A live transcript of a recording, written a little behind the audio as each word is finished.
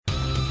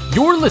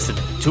You're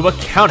listening to a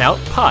Countout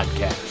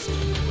Podcast.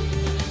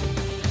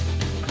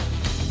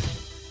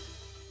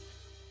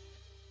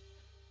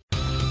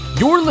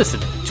 You're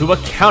listening to a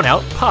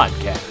Countout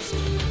Podcast.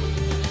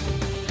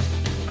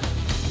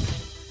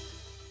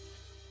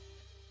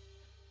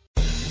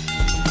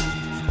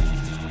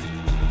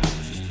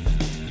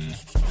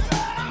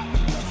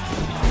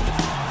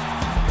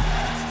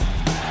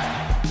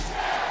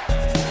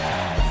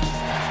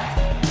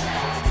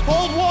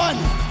 Hold one!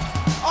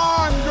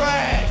 Arm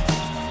drag!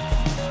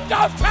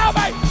 Don't tell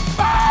me!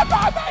 Bye,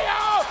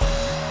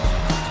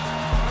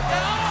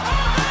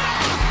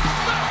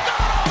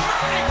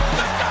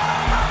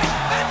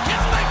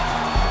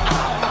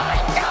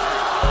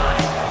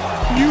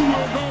 You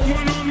will go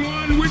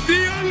one-on-one with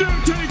The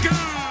Undertaker!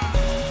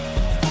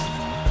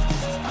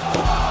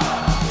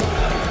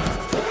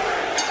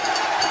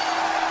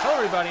 Hello,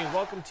 everybody, and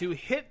welcome to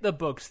Hit the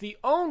Books, the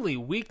only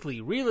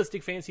weekly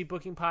realistic fantasy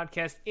booking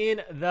podcast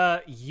in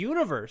the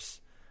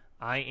universe.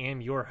 I am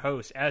your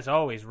host, as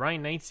always,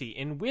 Ryan Knightsey,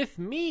 and with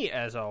me,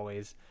 as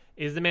always,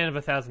 is the man of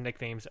 1,000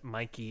 nicknames,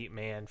 Mikey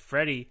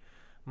Manfredi.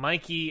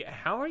 Mikey,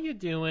 how are you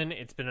doing?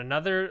 It's been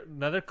another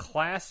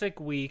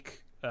classic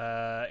week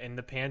in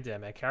the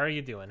pandemic. How are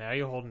you doing? How are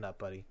you holding up,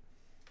 buddy?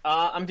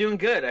 I'm doing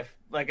good.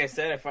 Like I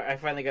said, I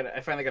finally got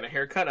a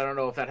haircut. I don't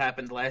know if that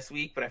happened last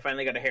week, but I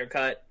finally got a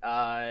haircut.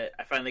 I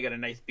finally got a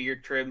nice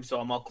beard trim, so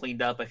I'm all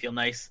cleaned up. I feel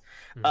nice.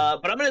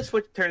 But I'm gonna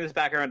turn this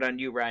back around on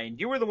you, Ryan.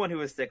 You were the one who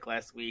was sick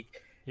last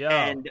week,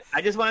 and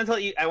I just want to tell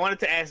you. I wanted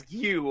to ask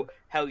you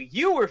how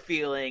you were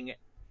feeling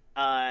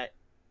now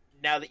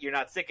that you're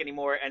not sick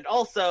anymore, and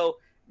also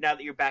now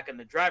that you're back in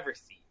the driver's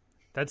seat.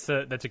 That's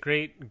a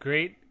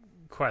great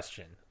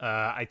question.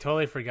 I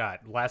totally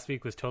forgot. Last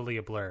week was totally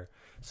a blur.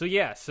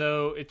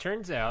 So it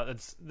turns out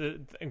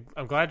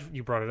I'm glad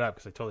you brought it up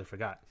because I totally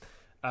forgot.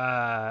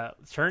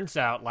 Turns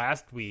out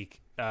last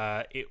week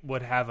it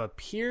would have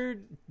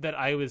appeared that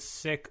I was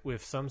sick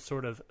with some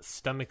sort of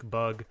stomach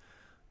bug,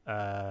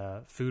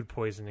 food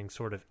poisoning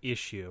sort of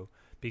issue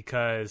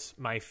because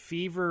my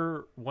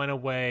fever went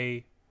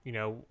away,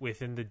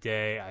 within the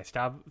day. I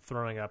stopped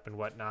throwing up and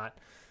whatnot.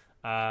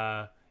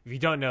 If you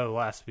don't know,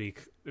 if you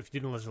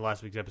didn't listen to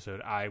last week's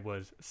episode, I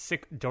was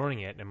sick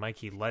during it, and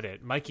Mikey led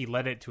it. Mikey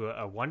led it to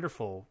a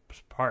wonderful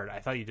part. I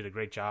thought you did a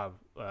great job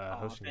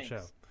hosting the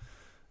show.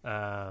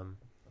 I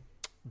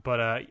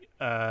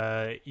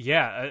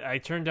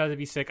turned out to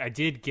be sick. I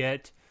did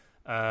get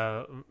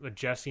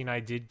Jesse and I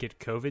did get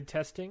COVID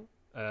testing,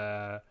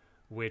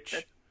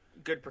 which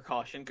good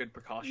precaution.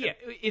 Yeah,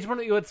 it's one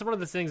of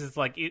those things. It's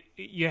like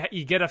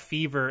you get a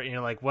fever, and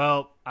you're like,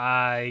 well,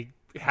 I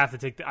have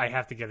to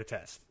get a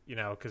test,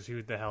 because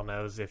who the hell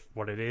knows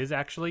what it is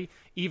actually.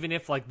 Even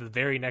if like the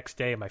very next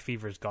day my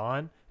fever's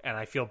gone and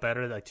I feel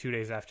better like 2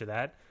 days after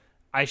that,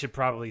 I should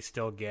probably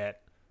still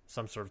get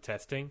some sort of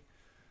testing.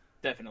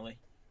 Definitely.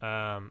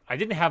 I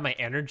didn't have my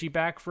energy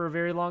back for a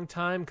very long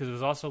time because it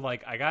was also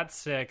like I got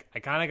sick, I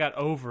kind of got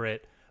over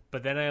it,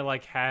 but then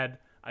I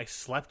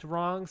slept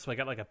wrong, so I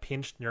got like a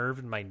pinched nerve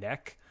in my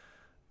neck,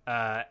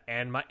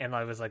 and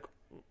I was like,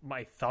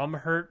 my thumb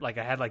hurt, like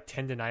I had like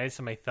tendonitis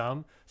in my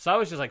thumb, so I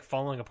was just like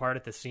falling apart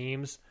at the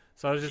seams.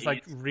 So I was just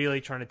like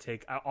really trying to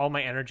take all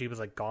my energy was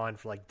like gone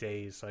for like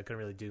days, so I couldn't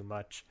really do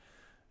much.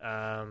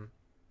 So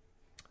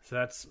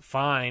that's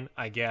fine,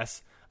 I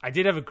guess. I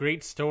did have a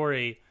great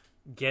story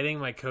getting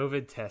my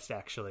COVID test,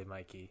 actually,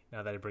 Mikey.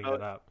 Now that I bring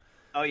it up.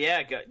 Oh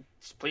yeah, good.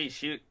 Please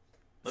shoot.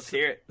 Let's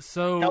hear it.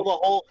 So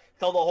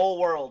tell the whole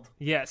world.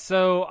 Yeah.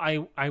 So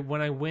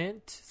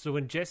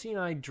when Jesse and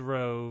I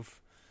drove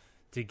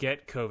to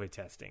get COVID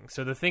testing.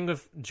 So the thing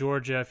with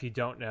Georgia, if you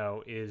don't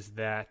know, is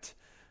that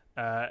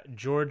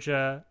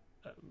Georgia,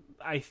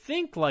 I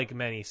think like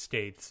many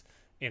states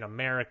in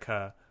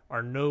America,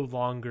 are no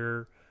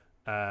longer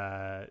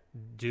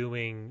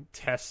doing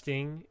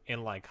testing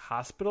in like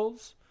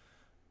hospitals.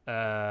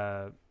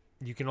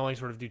 You can only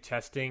sort of do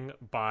testing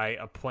by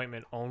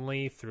appointment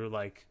only through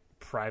like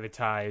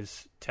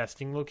privatized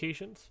testing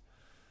locations,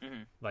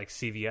 like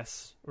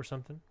CVS or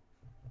something.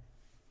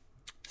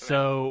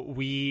 So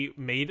we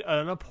made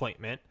an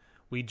appointment.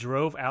 We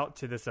drove out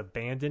to this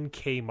abandoned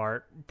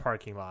Kmart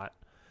parking lot.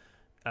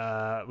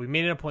 We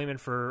made an appointment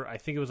for, I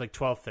think it was like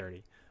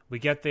 12:30. We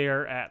get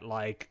there at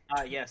like...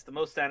 yes, the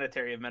most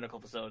sanitary of medical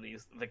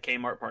facilities, the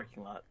Kmart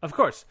parking lot. Of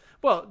course.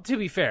 Well, to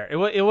be fair, it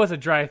was a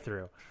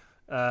drive-through.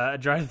 A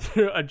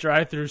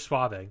drive-through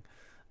swabbing.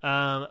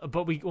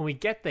 But when we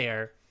get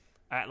there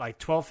at like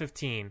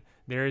 12:15,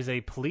 there is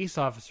a police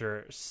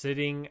officer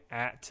sitting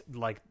at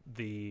like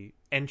the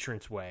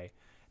entranceway.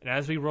 And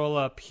as we roll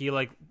up, he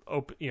like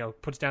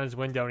puts down his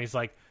window and he's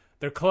like,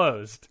 "They're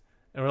closed."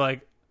 And we're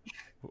like,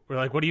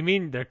 "What do you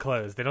mean they're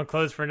closed? They don't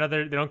close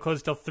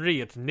till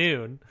 3. It's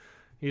noon."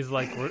 He's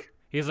like,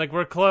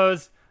 "We're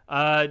closed.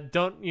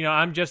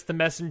 I'm just the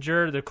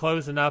messenger. They're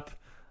closing up.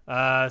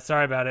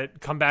 Sorry about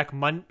it. Come back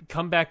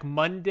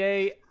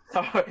Monday."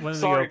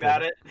 Sorry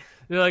about it.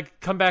 They're like,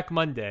 "Come back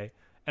Monday."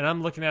 And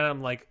I'm looking at it,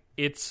 I'm like,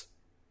 "It's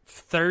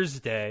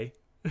Thursday.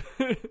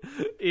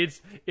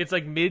 it's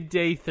like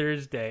midday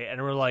Thursday,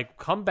 and we're like,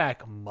 come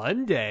back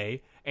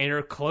Monday, and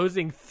you're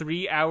closing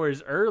 3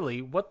 hours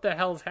early. What the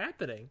hell's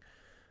happening?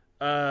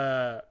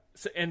 So,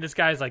 and this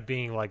guy's like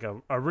being like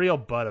a real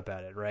butt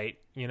about it, right?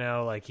 You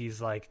know, like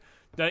he's like,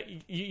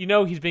 you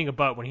know, he's being a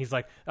butt when he's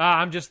like,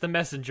 I'm just the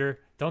messenger.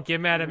 Don't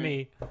get mad at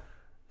me.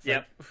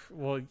 Yep. Like,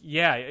 well,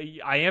 yeah,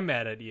 I am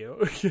mad at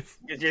you.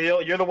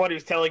 You're the one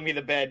who's telling me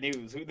the bad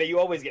news. You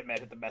always get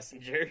mad at the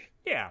messenger.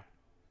 Yeah.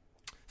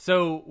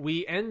 So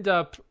we end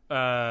up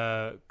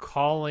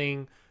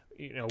calling.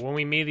 You know, when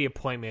we made the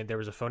appointment, there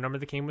was a phone number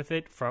that came with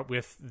it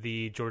with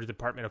the Georgia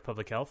Department of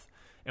Public Health,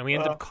 and we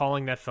ended up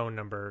calling that phone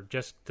number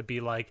just to be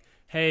like,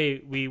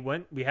 "Hey, we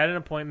had an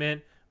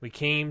appointment. We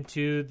came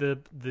to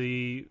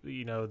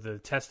the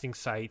testing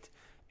site,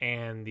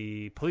 and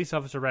the police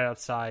officer right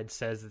outside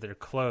says that they're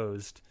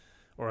closed,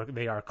 or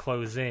they are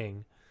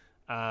closing.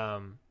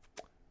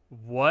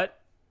 What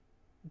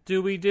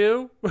do we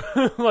do?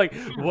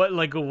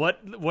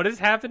 what is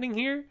happening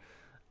here?"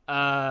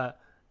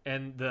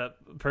 And the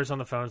person on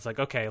the phone is like,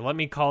 "Okay, let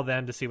me call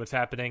them to see what's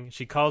happening."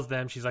 She calls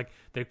them. She's like,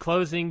 "They're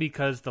closing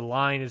because the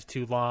line is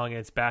too long and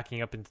it's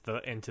backing up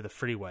into the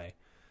freeway."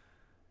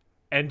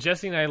 And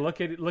Jesse and I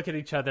look at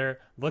each other,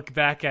 look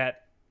back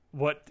at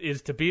what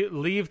is to be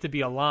believed to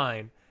be a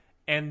line,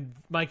 and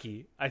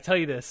Mikey, I tell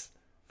you this,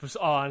 for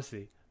all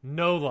honesty,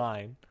 no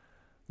line.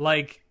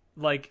 Like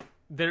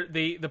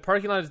the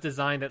parking lot is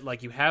designed that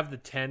like you have the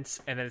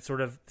tents, and then it's sort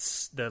of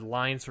the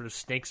line sort of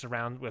snakes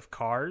around with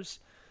cars,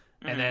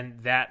 and then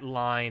that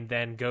line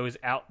then goes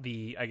out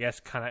the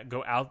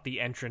go out the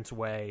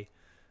entranceway,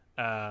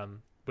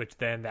 which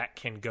then that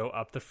can go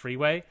up the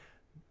freeway.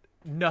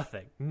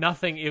 Nothing.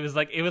 It was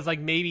like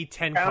maybe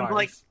 10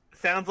 cars.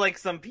 Sounds like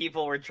some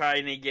people were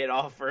trying to get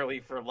off early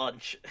for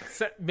lunch.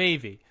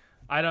 Maybe.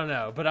 I don't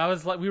know. But I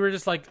was like, we were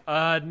just like,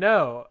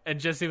 no. And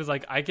Jesse was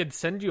like, I could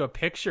send you a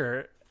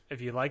picture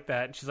if you like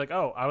that. And she's like,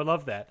 oh, I would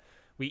love that.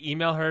 We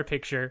email her a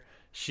picture.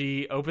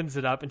 She opens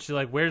it up and she's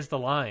like, where's the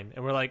line?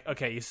 And we're like,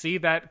 okay, you see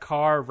that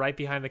car right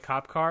behind the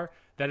cop car?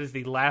 That is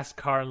the last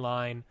car in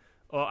line.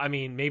 Well, I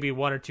mean, maybe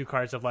 1 or 2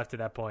 cars have left at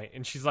that point.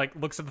 And she's like,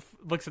 looks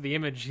at the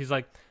image. She's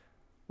like,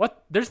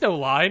 what? There's no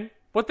line.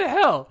 What the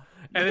hell?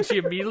 And then she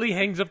immediately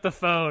hangs up the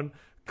phone,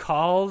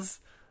 calls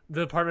the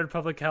Department of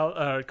Public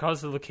Health,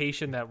 calls the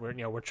location that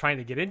we're trying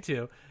to get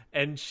into,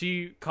 and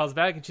she calls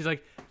back and she's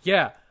like,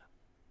 "Yeah,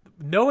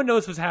 no one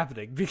knows what's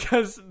happening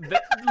because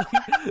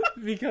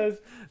because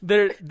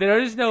there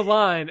is no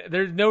line.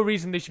 There's no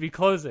reason they should be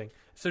closing."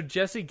 So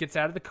Jesse gets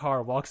out of the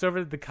car, walks over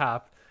to the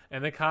cop,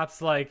 and the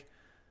cop's like,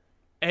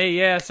 "Hey,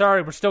 yeah,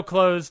 sorry, we're still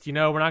closed. We're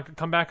not gonna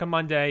come back on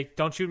Monday.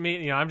 Don't shoot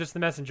me. I'm just the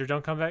messenger.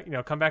 Don't come back.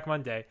 Come back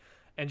Monday."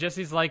 And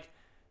Jesse's like,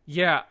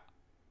 "Yeah,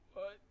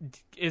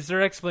 is there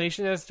an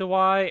explanation as to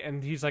why?"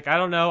 And he's like, "I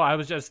don't know. I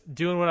was just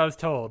doing what I was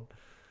told,"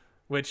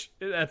 which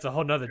that's a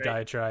whole nother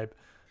diatribe.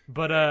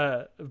 But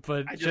I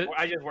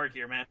just work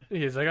here, man.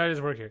 He's like, I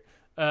just work here.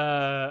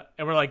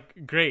 And we're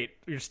like, great.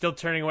 You're still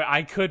turning away.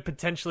 I could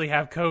potentially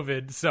have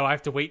COVID, so I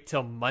have to wait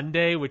till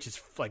Monday, which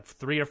is like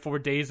 3 or 4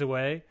 days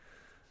away.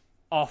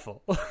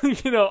 Awful,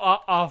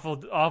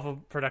 awful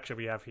production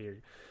we have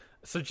here.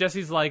 So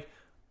Jesse's like,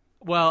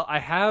 well, I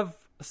have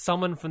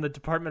someone from the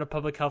Department of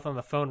Public Health on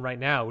the phone right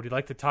now. Would you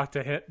like to talk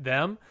to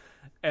them?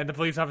 And the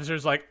police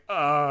officer's like,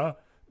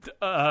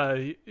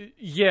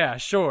 yeah,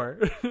 sure.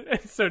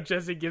 And so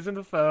Jesse gives him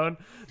the phone.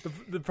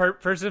 The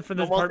person from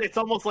the department. It's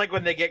almost like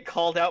when they get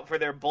called out for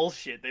their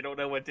bullshit. They don't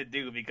know what to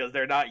do because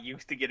they're not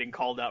used to getting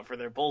called out for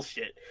their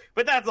bullshit.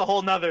 But that's a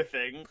whole nother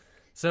thing.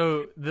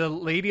 So the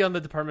lady on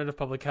the Department of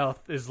Public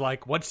Health is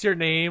like, "What's your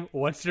name?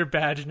 What's your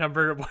badge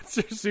number? What's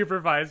your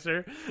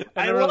supervisor?" And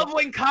I love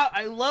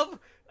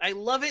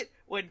it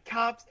when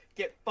cops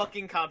get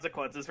fucking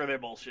consequences for their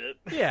bullshit.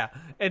 Yeah,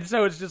 and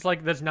so it's just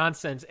like this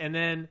nonsense, and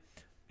then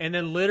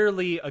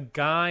literally a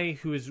guy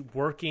who is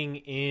working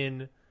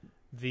in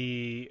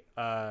the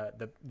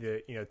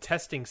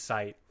testing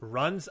site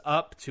runs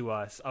up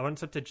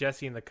to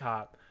Jesse and the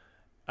cop,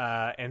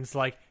 and it's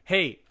like,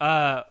 "Hey,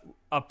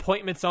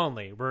 appointments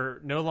only. We're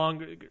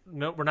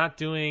not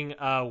doing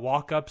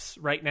walk-ups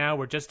right now.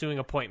 We're just doing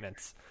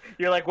appointments."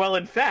 You're like, "Well,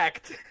 in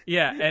fact."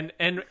 Yeah,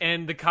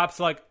 and the cop's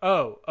like,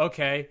 "Oh,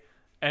 okay."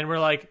 And we're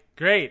like,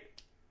 "Great."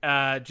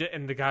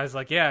 And the guy's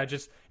like, "Yeah,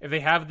 just if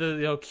they have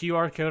the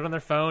QR code on their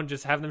phone,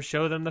 just have them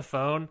show them the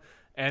phone,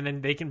 and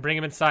then they can bring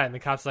them inside." And the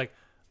cop's like,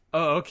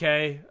 "Oh,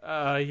 okay.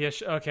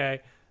 Yes,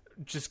 okay."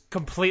 Just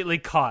completely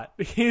caught.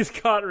 He's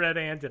caught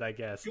red-handed, I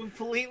guess.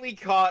 Completely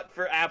caught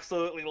for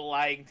absolutely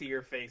lying to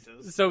your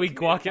faces. So we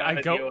walk in.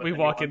 We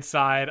walk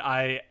inside.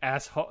 I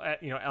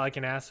like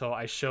an asshole.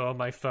 I show him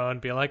my phone,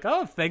 be like,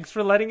 "Oh, thanks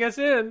for letting us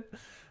in."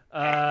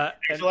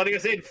 Thanks for letting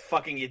us in,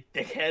 fucking you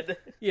dickhead.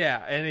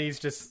 Yeah, and he's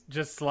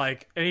just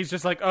like,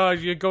 "Oh,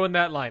 you go in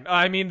that line. Oh,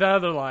 I mean the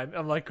other line."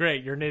 I'm like,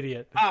 "Great, you're an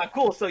idiot."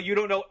 Cool. So you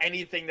don't know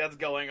anything that's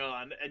going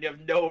on, and you have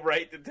no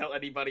right to tell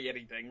anybody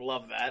anything.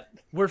 Love that.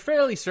 We're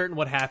fairly certain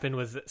what happened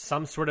was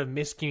some sort of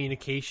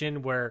miscommunication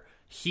where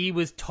he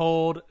was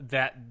told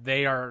that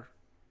they are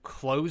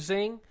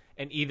closing,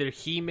 and either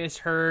he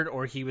misheard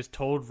or he was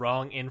told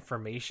wrong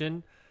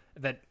information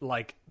that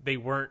like they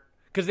weren't,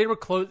 because they were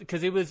closed,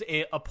 because it was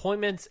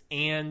appointments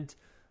and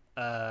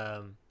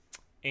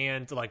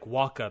like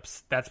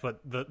walk-ups. That's what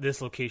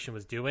this location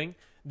was doing.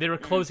 They were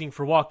closing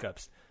for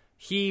walk-ups.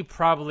 He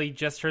probably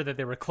just heard that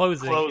they were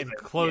closing and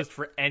closed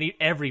for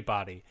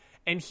everybody.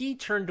 And he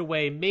turned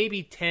away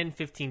maybe 10,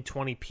 15,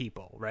 20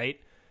 people,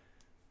 right?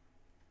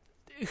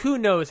 Who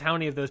knows how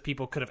many of those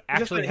people could have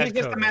actually had COVID.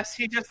 He's just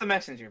the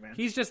messenger, man.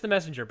 He's just the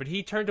messenger, but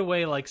he turned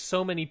away like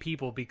so many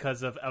people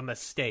because of a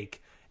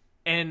mistake.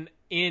 And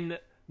in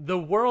the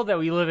world that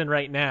we live in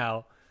right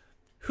now,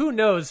 who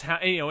knows how,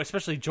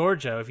 especially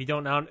Georgia, if you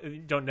don't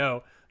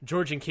know,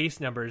 Georgian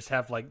case numbers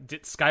have like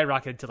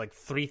skyrocketed to like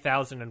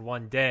 3,000 in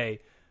one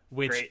day,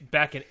 which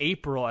back in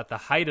April at the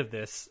height of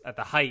this,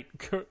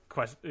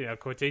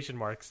 quotation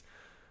marks,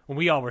 when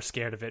we all were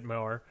scared of it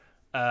more,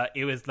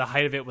 it was the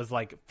height of it was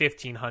like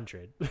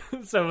 1,500.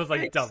 So it was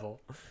like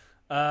double.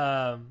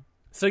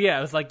 So yeah,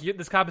 it was like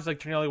this cop is like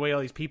turning away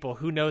all these people.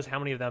 Who knows how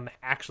many of them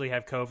actually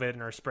have COVID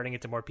and are spreading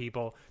it to more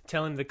people,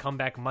 telling them to come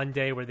back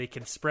Monday where they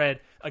can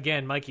spread.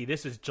 Again, Mikey,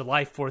 this is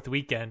July 4th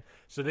weekend,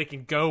 so they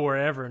can go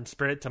wherever and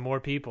spread it to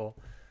more people.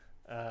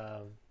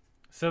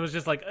 So it was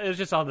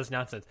just all this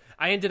nonsense.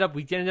 We ended up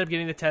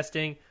getting the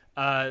testing.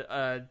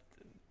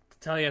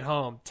 Tell you at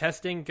home,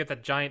 testing, get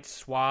that giant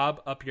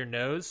swab up your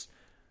nose.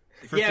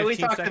 Yeah, we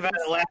talked about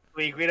it last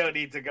week. We don't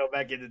need to go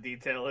back into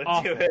detail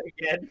into it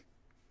again.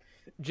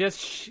 Just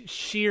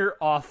sheer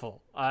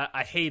awful.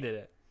 I hated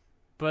it.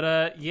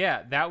 But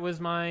yeah,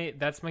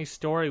 that's my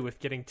story with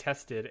getting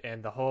tested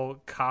and the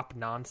whole cop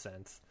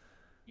nonsense.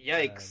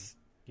 Yikes.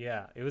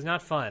 Yeah, it was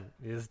not fun.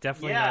 It was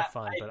definitely not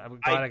fun, but I'm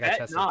glad I got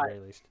tested at the very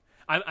least.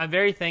 I'm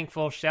very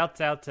thankful. Shouts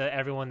out to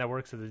everyone that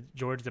works at the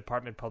Georgia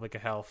Department of Public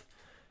Health,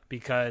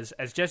 because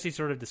as Jesse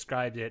sort of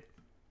described it,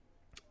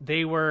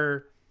 they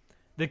were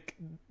the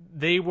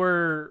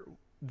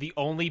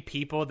only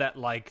people that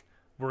like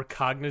were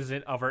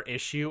cognizant of our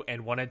issue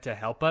and wanted to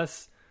help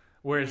us,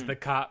 whereas the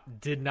cop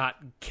did not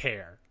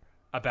care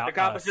about us.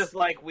 The cop was just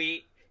like,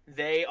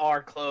 they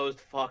are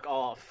closed, fuck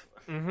off.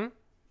 Mm-hmm.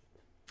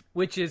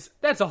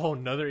 That's a whole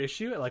nother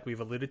issue, like we've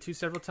alluded to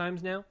several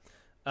times now.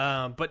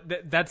 But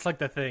that's like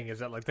the thing, is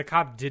that like the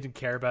cop didn't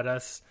care about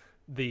us.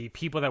 The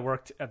people that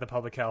worked at the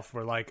public health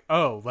were like,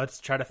 oh, let's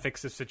try to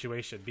fix this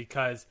situation,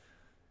 because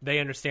they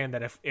understand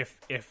that if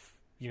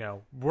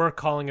we're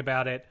calling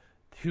about it,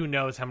 who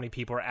knows how many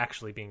people are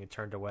actually being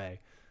turned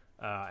away.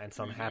 And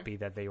so I'm happy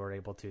that they were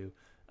able to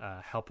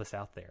help us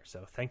out there.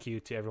 So thank you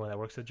to everyone that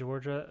works at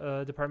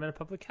Georgia Department of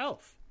Public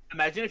Health.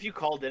 Imagine if you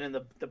called in and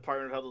the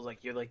Department of Health was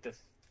like, you're like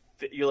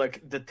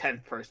the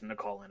 10th person to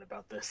call in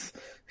about this.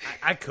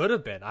 I could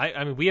have been.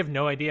 I mean, we have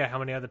no idea how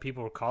many other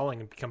people were calling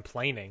and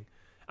complaining.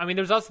 I mean,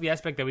 there's also the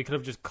aspect that we could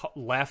have just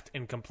left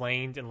and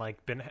complained and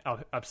like been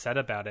upset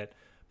about it.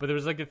 But there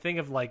was like the thing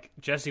of like,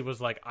 Jesse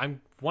was like, I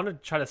want to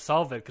try to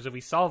solve it, because if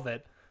we solve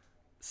it,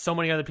 so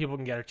many other people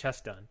can get our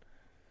chest done.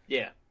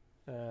 Yeah.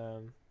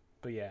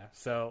 But yeah,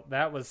 so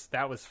that was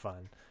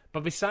fun.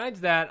 But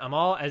besides that,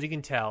 as you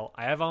can tell,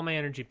 I have all my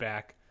energy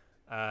back.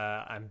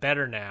 I'm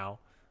better now.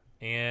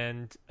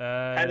 And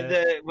how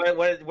did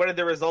what did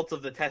the results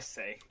of the test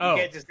say? You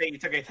can't just say you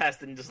took a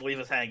test and just leave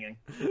us hanging.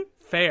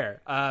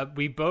 Fair.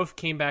 We both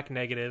came back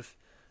negative.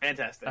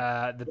 Fantastic.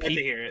 Glad to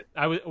hear it.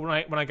 When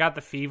I got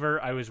the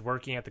fever, I was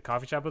working at the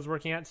coffee shop I was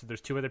working at. So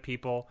there's two other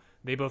people.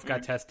 They both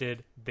got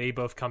tested. They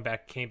both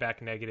came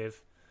back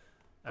negative.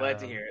 Glad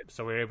to hear it.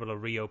 So we were able to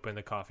reopen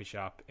the coffee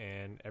shop,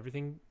 and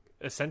everything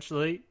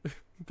essentially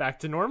back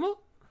to normal.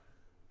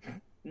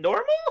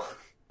 Normal?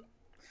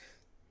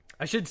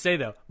 I should say,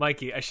 though,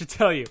 Mikey, I should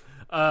tell you,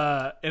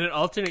 in an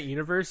alternate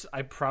universe,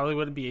 I probably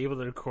wouldn't be able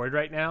to record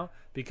right now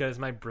because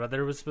my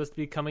brother was supposed to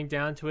be coming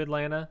down to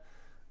Atlanta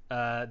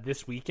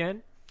this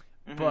weekend.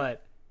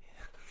 But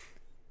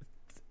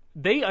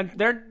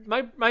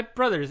my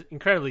brother's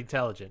incredibly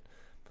intelligent.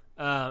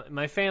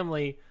 My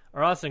family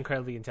are also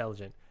incredibly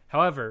intelligent.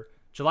 However,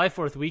 July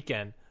 4th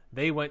weekend,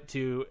 they went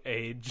to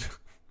a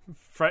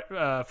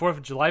 4th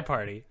of July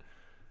party.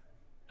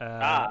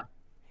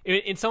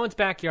 In someone's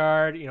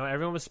backyard.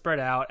 Everyone was spread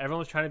out. Everyone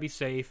was trying to be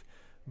safe.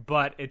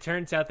 But it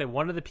turns out that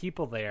one of the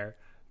people there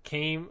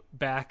came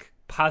back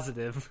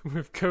positive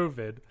with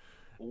COVID.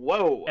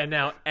 Whoa. And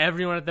now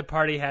everyone at the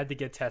party had to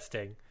get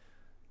testing.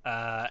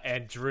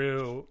 And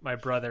Drew, my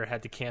brother,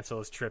 had to cancel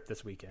his trip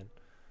this weekend.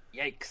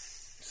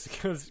 Yikes.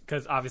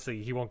 Because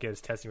obviously he won't get his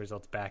testing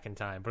results back in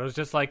time. But it was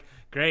just like,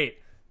 great.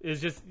 It was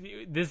just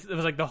this. It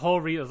was like the whole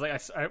reason. It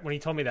was like when he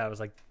told me that, I was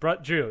like,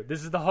 Drew,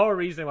 this is the whole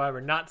reason why we're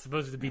not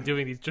supposed to be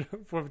doing these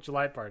 4th of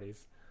July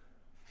parties.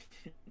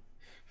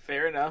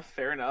 Fair enough.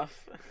 I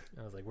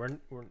was like, we're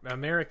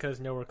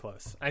America's nowhere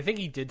close. I think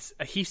he did.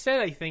 He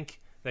said, I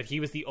think, that he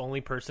was the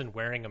only person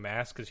wearing a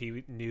mask because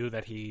he knew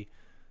that he,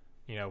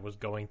 was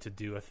going to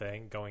do a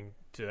thing, going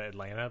to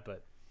Atlanta.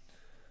 But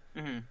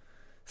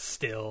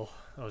still,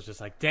 I was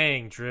just like,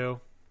 dang, Drew,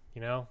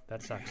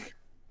 that sucks.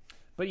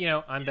 But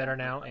I'm better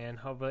now, and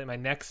hopefully my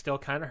neck still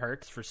kind of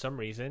hurts for some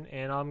reason,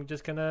 and I'm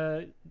just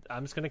gonna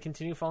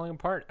continue falling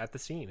apart at the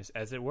seams,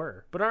 as it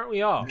were. But aren't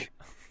we all?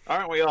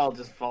 Aren't we all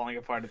just falling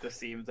apart at the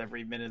seams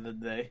every minute of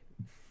the day?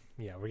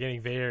 Yeah, we're getting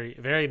very,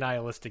 very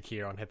nihilistic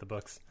here on Hit the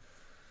Books.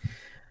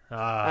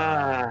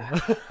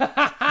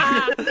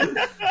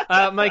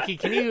 Mikey,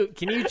 can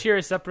you cheer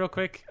us up real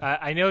quick?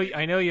 I know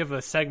you have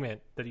a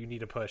segment that you need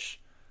to push.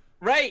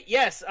 Right,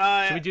 yes.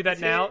 Should we do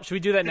that now? Should we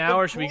do that now,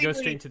 or should we go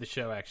straight into the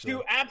show, actually?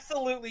 To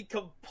absolutely,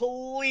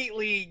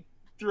 completely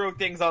throw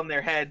things on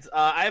their heads,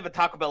 I have a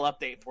Taco Bell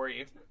update for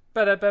you.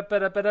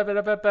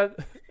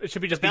 It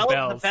should be just be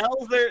bells.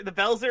 The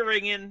bells are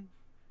ringing.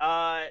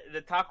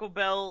 The Taco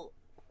Bell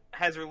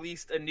has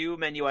released a new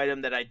menu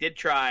item that I did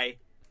try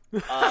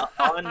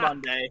on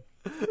Monday.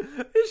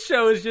 This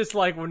show is just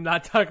like, when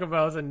not Taco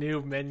Bell is a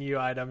new menu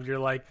item, you're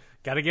like,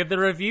 gotta get the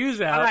reviews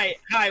out.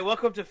 Hi,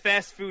 welcome to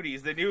Fast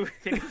Foodies, the new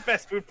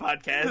fast food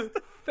podcast.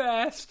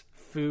 Fast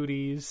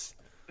Foodies.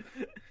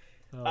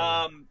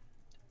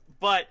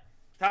 But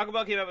Taco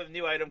Bell came out with a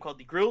new item called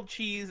the grilled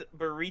cheese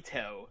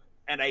burrito,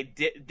 and I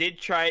did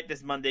try it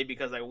this Monday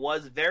because I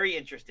was very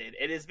interested.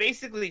 It is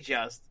basically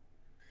just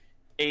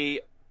a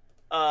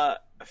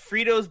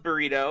Fritos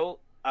burrito,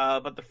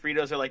 but the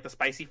Fritos are like the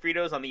spicy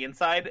Fritos on the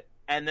inside,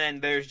 and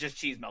then there's just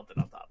cheese melted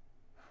on top.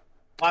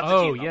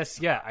 Oh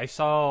yes, yeah. I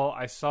saw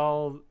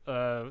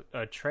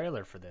a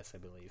trailer for this, I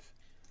believe.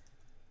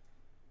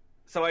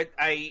 So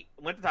I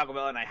went to Taco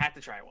Bell and I had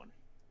to try one,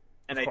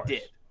 and I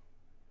did.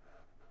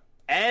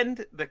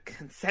 And the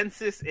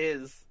consensus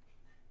is,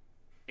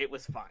 it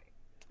was fine.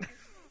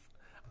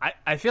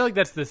 I feel like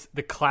that's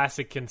the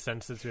classic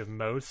consensus with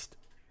most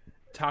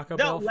Taco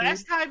Bell food.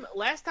 last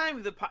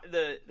time the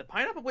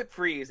pineapple whipped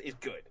freeze is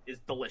good. It's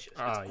delicious.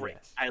 It's great.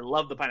 Yes. I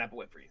love the pineapple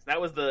whipped freeze. That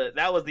was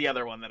the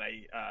other one that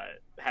I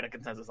had a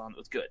consensus on. It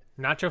was good.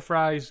 Nacho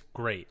fries,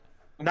 great.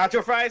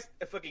 Nacho fries,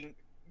 if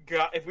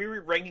we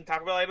were ranking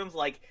Taco Bell items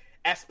like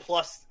S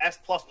plus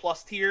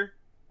tier,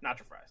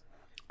 nacho fries.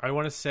 I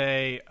want to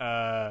say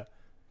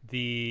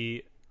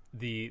the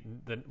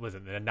was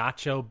it the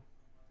Nacho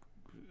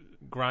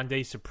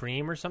Grande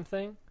Supreme or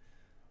something?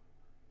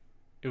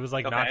 It was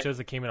like nachos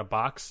that came in a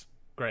box.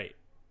 Great.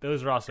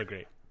 Those are also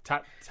great.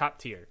 Top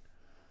tier.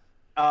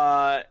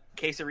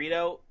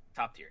 Quesarito,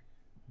 top tier.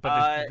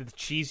 But the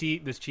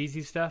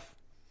cheesy stuff?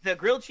 The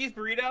grilled cheese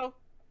burrito,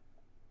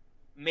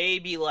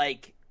 maybe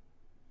like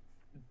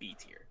B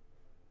tier.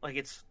 Like,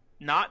 it's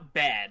not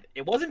bad.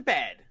 It wasn't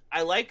bad.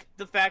 I like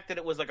the fact that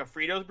it was like a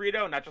Fritos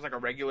burrito, not just like a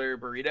regular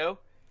burrito,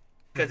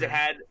 because it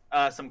had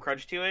some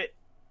crunch to it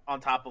on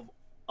top of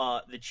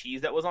the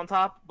cheese that was on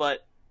top.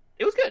 But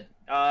it was good.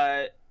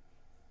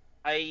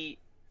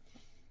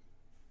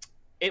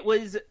 It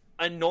was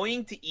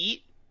annoying to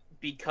eat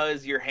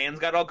because your hands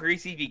got all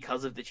greasy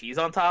because of the cheese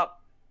on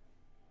top.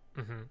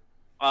 Mm-hmm.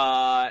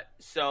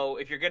 So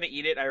if you're gonna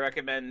eat it, I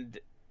recommend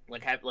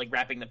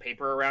wrapping the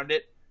paper around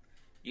it,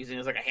 using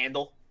it as like a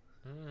handle.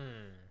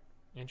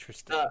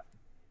 Interesting.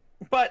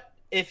 But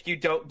if you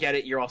don't get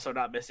it, you're also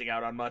not missing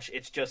out on much.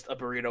 It's just a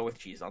burrito with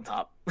cheese on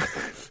top.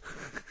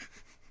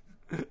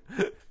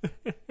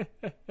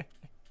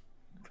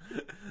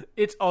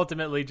 It's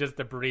ultimately just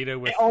a burrito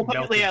with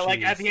melted cheese.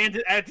 Like at the end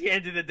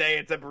of the day,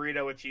 it's a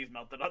burrito with cheese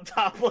melted on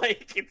top.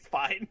 Like, it's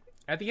fine.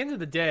 At the end of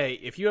the day,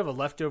 if you have a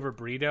leftover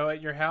burrito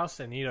at your house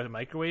and you need to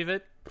microwave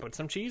it, put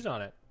some cheese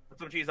on it. Put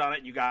some cheese on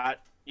it. You have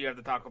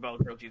the Taco Bell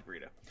grilled cheese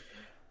burrito.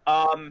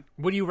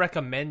 Would you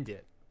recommend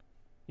it?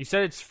 You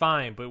said it's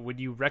fine, but would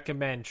you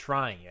recommend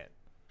trying it?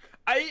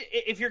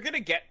 If you're gonna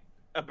get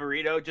a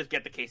burrito, just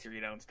get the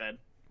quesarito instead.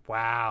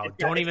 Wow!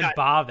 Don't even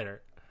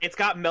bother. It's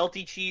got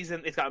melty cheese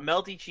and it's got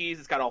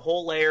a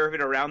whole layer of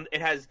it around.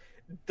 It's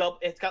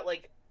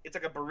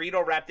like a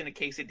burrito wrapped in a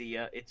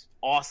quesadilla. It's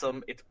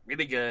awesome. It's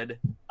really good.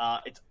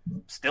 It's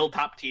still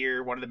top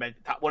tier. One of the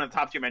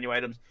top tier menu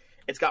items.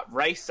 It's got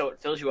rice, so it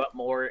fills you up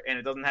more, and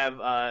it doesn't have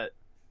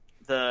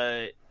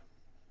the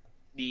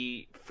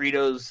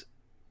Fritos,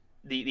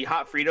 the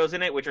hot Fritos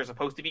in it, which are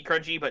supposed to be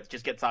crunchy but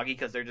just get soggy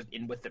because they're just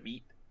in with the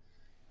meat.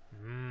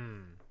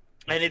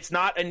 And it's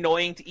not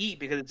annoying to eat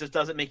because it just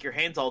doesn't make your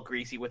hands all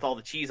greasy with all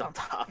the cheese on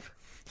top.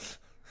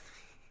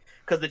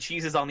 Because the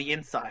cheese is on the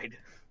inside,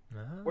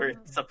 where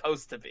it's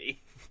supposed to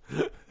be.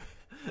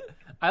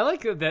 I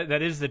like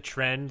that is the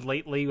trend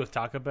lately with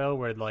Taco Bell,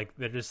 where like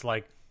they're just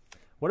like,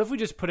 what if we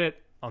just put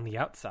it on the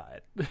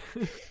outside?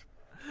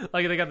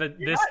 Like they got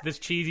this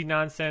cheesy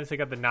nonsense. They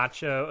got the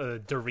nacho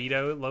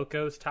Dorito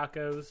Locos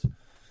tacos.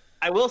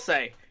 I will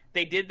say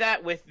they did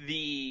that with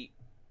the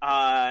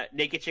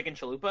naked chicken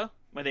chalupa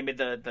when they made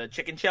the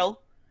chicken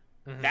shell.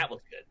 Mm-hmm. That was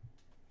good.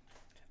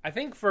 I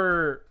think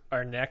for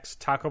our next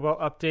Taco Bell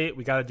update,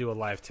 we got to do a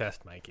live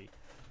test, Mikey.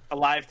 A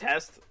live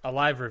test? A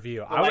live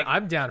review.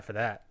 I'm down for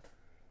that.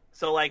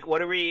 So, like,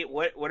 what are we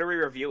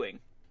reviewing?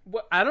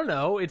 Well, I don't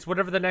know. It's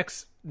whatever the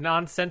next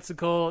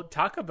nonsensical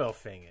Taco Bell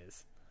thing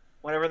is.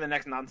 Whatever the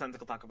next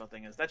nonsensical Taco Bell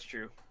thing is. That's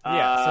true.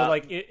 Yeah.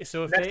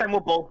 So if next time we'll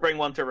both bring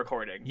one to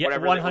recording. Yeah,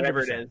 whatever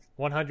it is.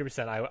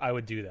 100%. I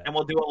would do that. And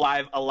we'll do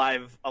a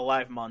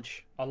live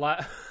munch.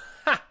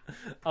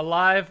 A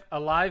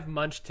live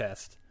munch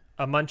test.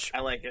 A munch.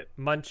 I like it.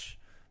 Munch.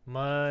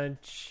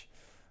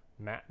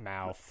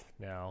 Mouth.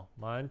 No.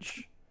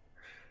 Munch.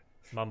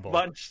 Mumble.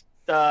 Munch.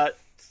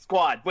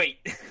 Squad. Wait.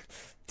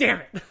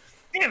 Damn it.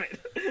 Damn it.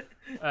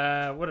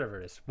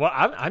 Whatever it is. Well,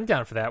 I'm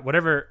down for that.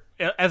 Whatever.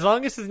 As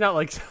long as it's not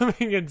like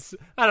something.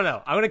 I don't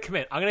know. I'm gonna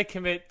commit. I'm gonna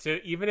commit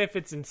to, even if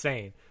it's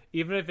insane.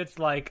 Even if it's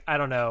like, I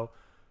don't know,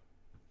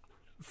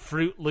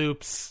 Fruit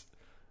Loops,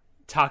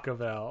 Taco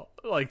Bell,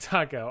 like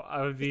taco.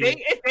 I would be.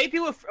 If they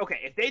do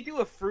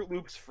a Fruit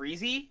Loops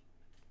Freezy,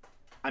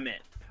 I'm in.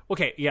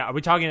 Okay, yeah. Are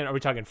we talking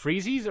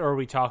freezies, or are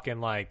we talking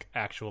like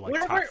actual like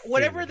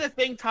whatever the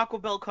thing Taco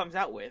Bell comes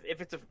out with? If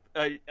it's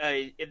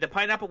if the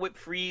pineapple whipped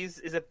freeze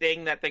is a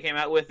thing that they came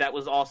out with, that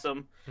was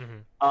awesome. Mm-hmm.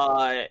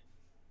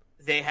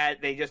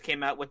 They just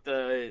came out with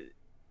the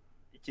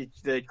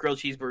grilled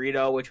cheese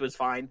burrito, which was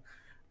fine.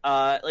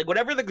 Like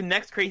whatever the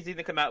next crazy thing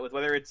they come out with,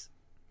 whether it's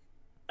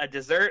a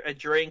dessert, a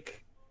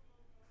drink,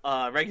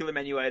 regular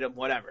menu item,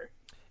 whatever.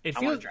 It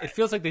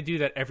feels like they do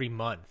that every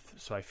month,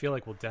 so I feel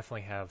like we'll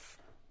definitely have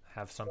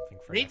something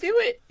for they do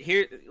it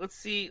here. Let's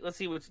see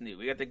what's new.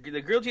 We got the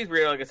grilled cheese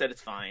burrito. Like I said,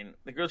 it's fine.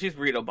 The grilled cheese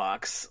burrito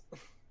box,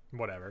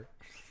 whatever.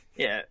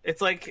 Yeah,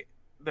 it's like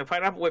the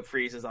pineapple whip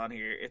freeze is on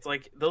here. It's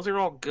like those are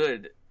all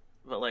good,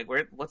 but like,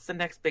 what's the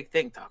next big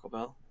thing, Taco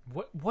Bell?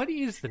 What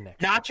is the next?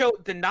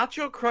 The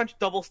nacho crunch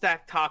double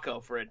stack taco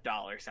for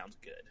 $1 sounds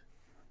good.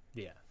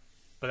 Yeah,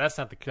 but that's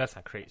not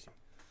crazy.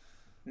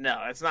 No,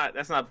 that's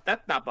not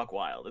buck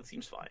wild. It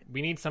seems fine.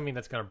 We need something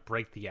that's gonna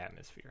break the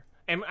atmosphere.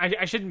 And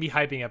I shouldn't be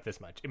hyping up this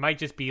much. It might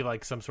just be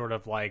like some sort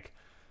of like,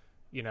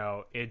 you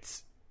know,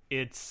 it's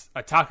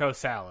a taco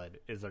salad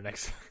is our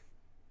next.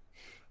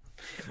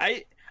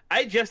 I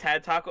just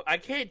had taco. I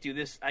can't do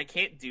this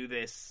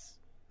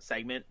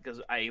segment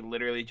because I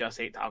literally just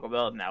ate Taco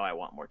Bell and now I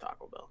want more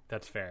Taco Bell.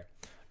 That's fair.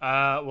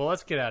 Well,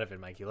 let's get out of it,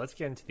 Mikey. Let's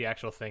get into the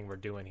actual thing we're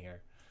doing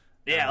here.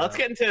 Yeah, let's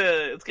get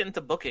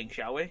into booking,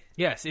 shall we?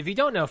 Yes. If you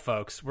don't know,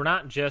 folks, we're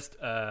not just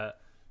a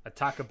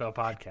Taco Bell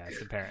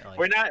podcast. Apparently,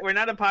 we're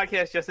not a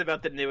podcast just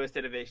about the newest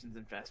innovations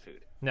in fast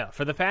food. No,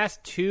 for the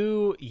past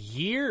 2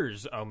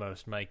 years,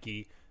 almost,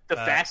 Mikey.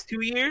 Fast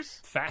 2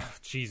 years?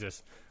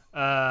 Jesus.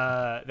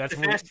 That's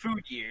the fast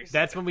food years.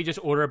 That's when we just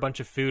order a bunch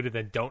of food and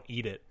then don't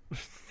eat it.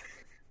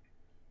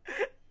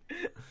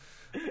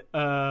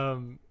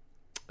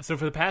 So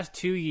for the past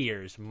 2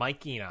 years,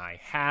 Mikey and I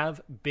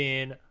have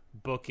been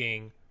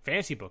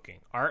fantasy booking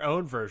our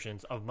own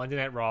versions of Monday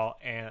Night Raw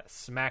and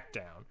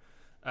SmackDown.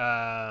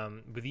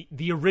 With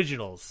the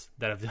originals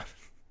that have done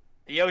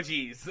the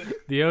OGs.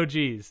 The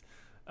OGs.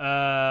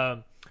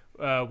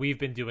 We've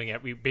been doing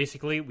it. We've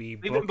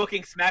been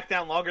booking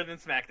SmackDown longer than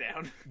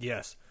SmackDown.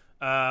 Yes.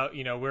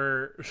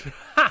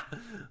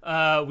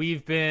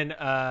 We've been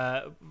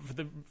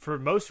for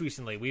most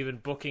recently we've been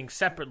booking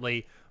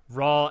separately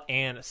Raw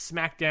and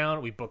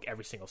SmackDown. We book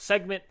every single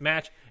segment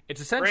match.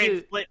 It's essentially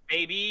Brand split,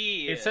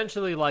 baby.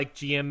 Essentially like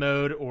GM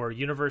mode or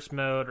universe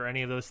mode or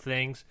any of those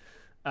things.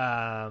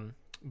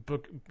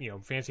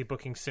 Fantasy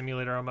booking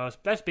simulator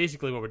almost. That's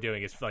basically what we're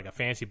doing. It's like a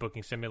fantasy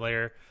booking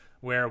simulator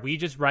where we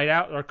just write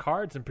out our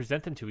cards and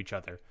present them to each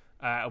other.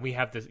 We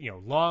have this,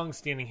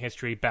 long-standing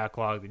history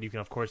backlog that you can,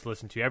 of course,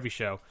 listen to every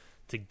show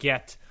to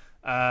get.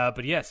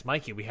 But yes,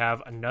 Mikey, we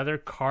have another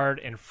card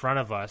in front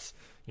of us.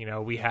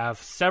 We have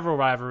several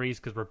rivalries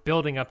because we're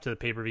building up to the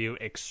pay-per-view.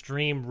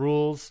 Extreme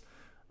Rules.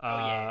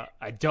 I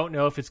don't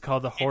know if it's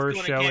called the horror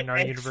show in our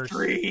universe.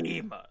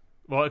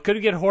 Well, it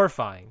could get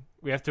horrifying.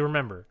 We have to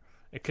remember.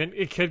 It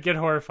could get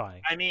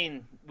horrifying. I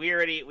mean, we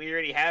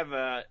already have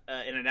an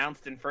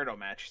announced Inferno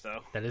match, so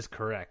that is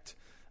correct.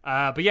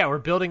 But yeah, we're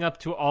building up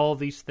to all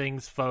these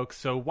things, folks.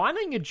 So why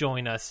don't you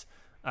join us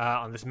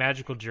on this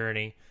magical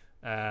journey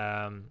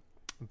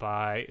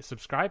by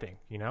subscribing?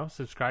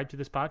 Subscribe to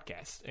this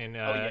podcast, and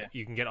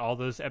you can get all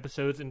those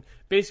episodes and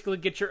basically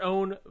get your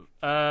own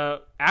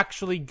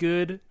actually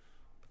good.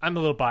 I'm a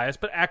little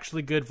biased, but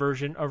actually good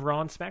version of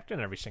Raw and SmackDown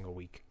every single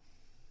week.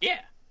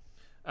 Yeah.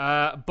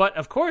 But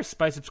of course,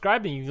 by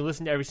subscribing, you can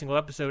listen to every single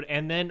episode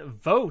and then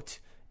vote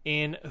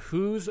in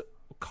whose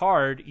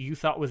card you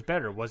thought was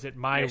better. Was it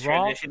my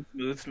Raw?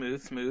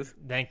 Smooth.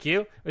 Thank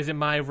you. Is it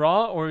my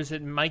Raw or is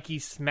it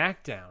Mikey's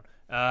SmackDown?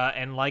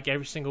 And like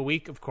every single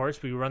week, of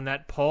course, we run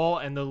that poll,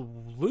 and the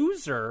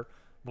loser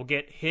will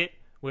get hit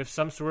with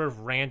some sort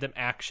of random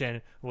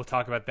action. We'll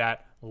talk about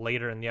that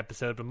later in the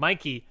episode. But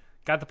Mikey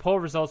got the poll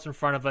results in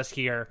front of us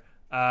here.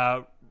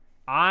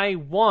 I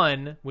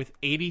won with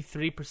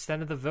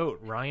 83% of the vote.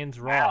 Ryan's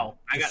Raw. Wow.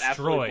 I got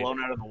absolutely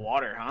blown out of the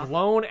water, huh?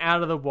 Blown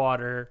out of the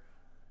water.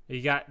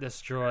 You got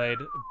destroyed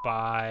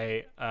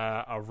by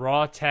a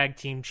Raw Tag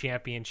Team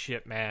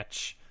Championship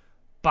match.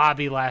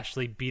 Bobby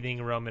Lashley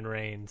beating Roman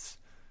Reigns.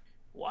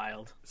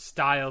 Wild.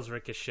 Styles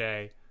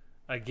Ricochet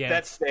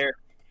That's fair.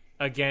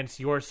 Against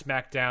your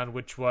SmackDown,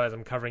 which was,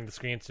 I'm covering the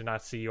screen to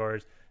not see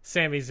yours,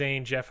 Sami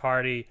Zayn, Jeff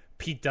Hardy,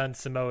 Pete Dunne,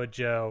 Samoa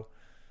Joe,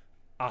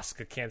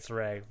 Asuka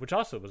Kansere, which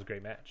also was a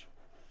great match.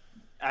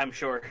 I'm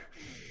sure.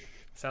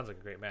 Sounds like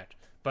a great match.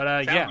 But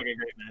Sounds yeah, like a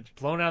great match.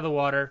 blown out of the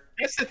water.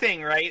 That's the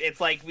thing, right? It's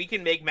like we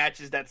can make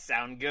matches that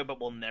sound good, but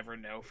we'll never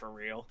know for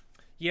real.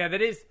 Yeah,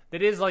 that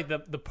is like the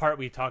part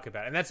we talk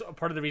about, and that's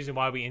part of the reason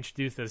why we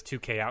introduced those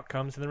 2K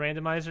outcomes in the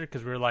randomizer,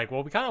 because we were like,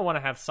 well, we kind of want to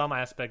have some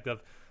aspect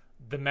of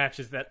the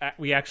matches that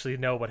we actually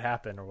know what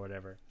happened or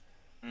whatever.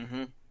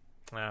 Mm-hmm.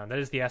 That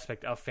is the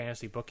aspect of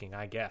fantasy booking,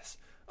 I guess.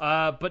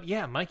 But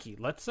yeah, Mikey,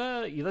 let's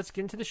get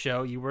into the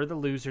show. You were the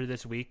loser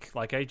this week,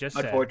 like I just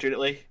said.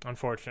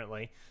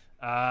 Unfortunately.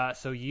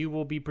 So you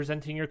will be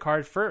presenting your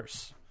card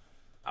first.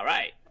 All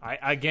right.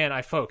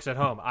 I folks at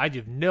home, I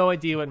have no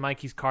idea what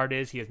Mikey's card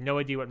is. He has no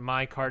idea what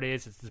my card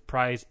is. It's a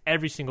surprise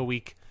every single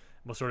week.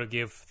 We'll sort of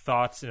give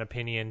thoughts and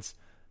opinions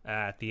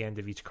at the end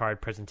of each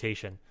card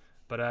presentation.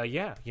 But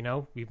yeah,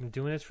 we've been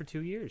doing this for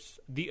 2 years.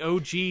 The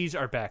OGs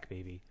are back,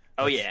 baby.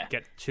 Let's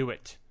get to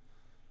it.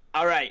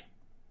 All right.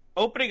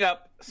 Opening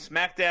up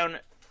SmackDown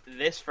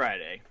this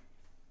Friday,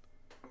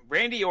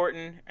 Randy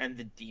Orton and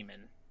the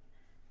Demon,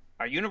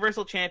 our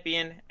Universal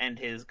Champion and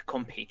his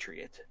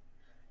compatriot.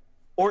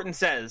 Orton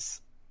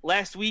says,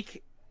 last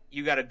week,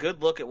 you got a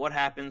good look at what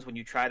happens when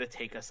you try to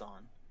take us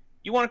on.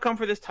 You want to come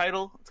for this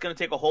title? It's going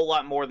to take a whole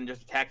lot more than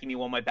just attacking me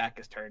while my back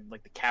is turned,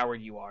 like the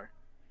coward you are.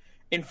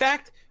 In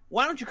fact,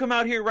 why don't you come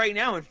out here right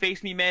now and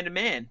face me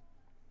man-to-man?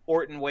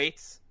 Orton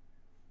waits.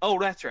 Oh,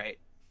 that's right.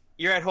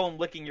 You're at home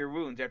licking your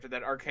wounds after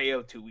that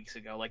RKO 2 weeks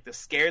ago, like the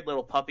scared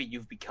little puppy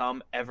you've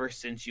become ever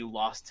since you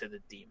lost to the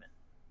Demon.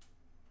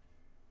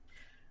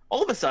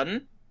 All of a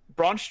sudden,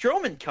 Braun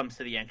Strowman comes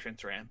to the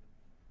entrance ramp.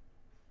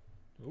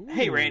 Ooh.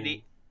 Hey,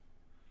 Randy.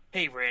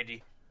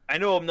 I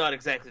know I'm not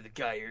exactly the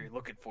guy you're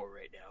looking for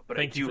right now, but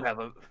Thank you for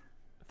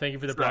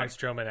the Braun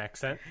Strowman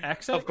accent.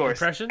 Of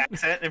course.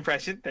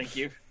 Impression? Thank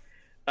you.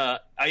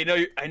 I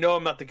know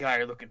I'm not the guy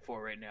you're looking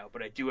for right now,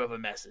 but I do have a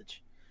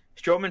message.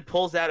 Strowman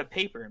pulls out a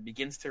paper and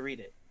begins to read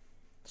it.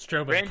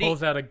 Randy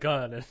pulls out a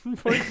gun and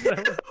points it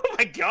over. Oh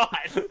my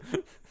god!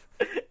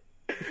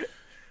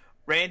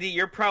 Randy,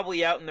 you're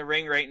probably out in the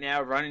ring right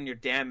now running your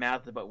damn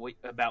mouth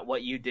about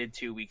what you did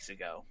 2 weeks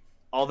ago.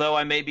 Although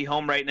I may be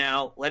home right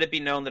now, let it be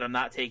known that I'm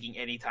not taking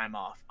any time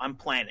off. I'm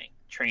planning,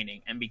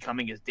 training, and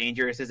becoming as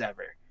dangerous as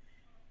ever.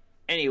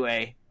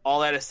 Anyway,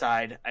 all that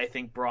aside, I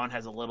think Braun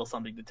has a little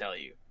something to tell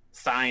you.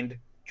 Signed,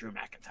 Drew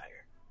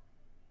McIntyre.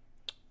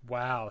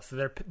 Wow, so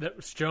they're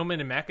Strowman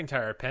and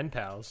McIntyre are pen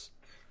pals.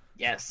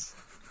 Yes.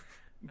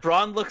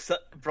 Braun looks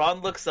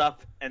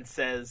up and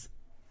says,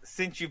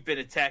 since you've been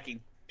attacking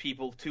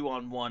people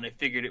 2-on-1, I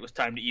figured it was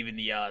time to even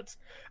the odds.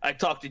 I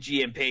talked to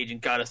GM Page and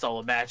got us all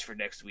a match for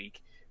next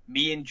week.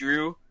 Me and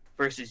Drew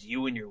versus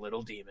you and your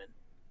little demon.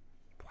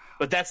 Wow.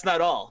 But that's not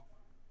all.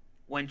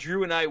 When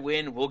Drew and I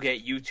win, we'll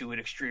get you two at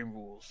Extreme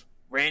Rules.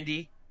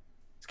 Randy,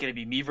 it's going to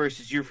be me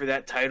versus you for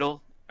that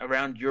title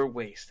around your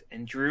waist.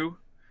 And Drew,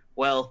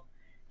 well,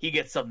 he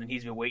gets something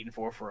he's been waiting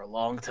for a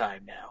long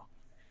time now.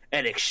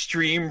 An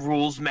Extreme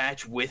Rules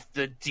match with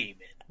the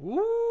Demon.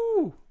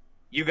 Woo!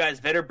 You guys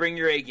better bring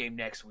your A-game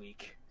next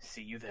week.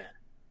 See you then.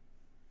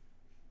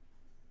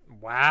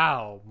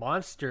 Wow,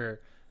 Monster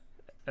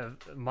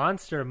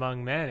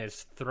Among Men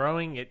is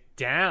throwing it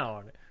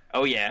down.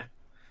 Oh yeah.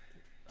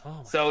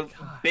 Oh so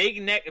God. big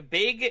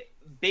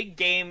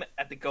game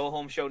at the Go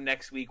Home show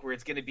next week, where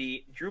it's going to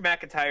be Drew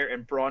McIntyre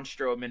and Braun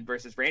Strowman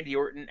versus Randy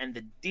Orton and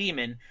the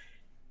Demon.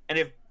 And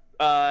if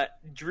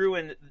Drew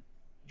and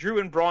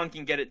Braun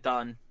can get it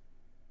done,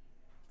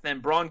 then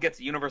Braun gets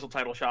a Universal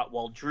title shot,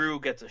 while Drew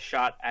gets a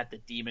shot at the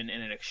Demon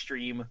in an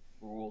Extreme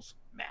Rules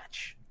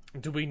match.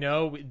 Do we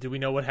know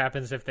what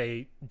happens if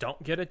they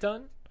don't get it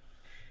done?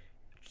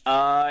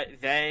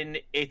 Then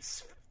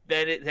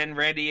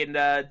Randy and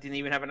didn't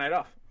even have a night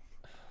off.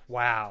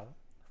 Wow.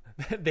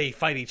 They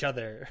fight each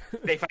other.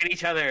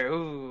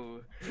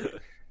 Ooh.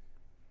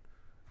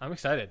 I'm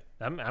excited.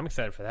 I'm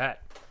excited for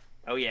that.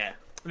 Oh yeah.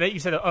 That you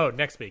said,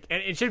 next week,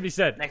 and it should be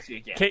said next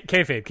week. Yeah.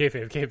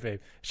 Kayfabe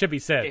should be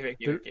said.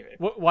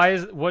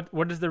 Kayfabe.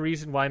 What is the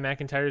reason why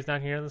McIntyre is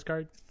not here on this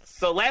card?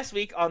 So last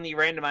week on the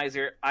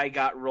randomizer, I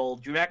got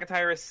rolled. Drew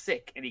McIntyre is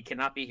sick, and he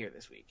cannot be here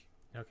this week.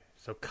 Okay,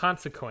 so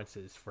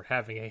consequences for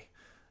having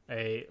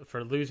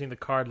for losing the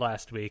card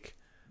last week.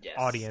 Yes.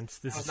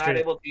 Audience, I was not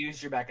able to use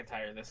Drew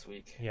McIntyre this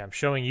week. Yeah, I'm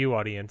showing you,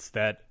 audience,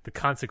 that the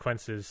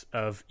consequences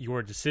of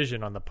your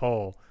decision on the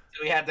poll.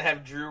 So we had to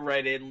have Drew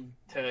write in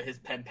to his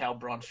pen pal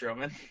Braun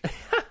Strowman.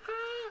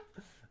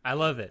 I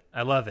love it.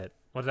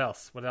 What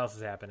else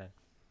is happening?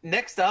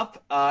 Next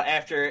up,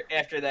 after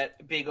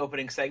that big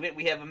opening segment,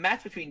 we have a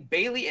match between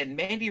Bayley and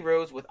Mandy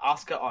Rose with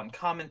Asuka on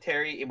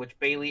commentary, in which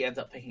Bayley ends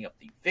up picking up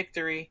the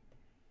victory.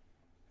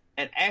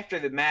 And after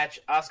the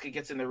match, Asuka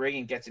gets in the ring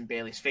and gets in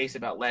Bayley's face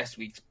about last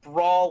week's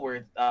brawl,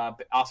 where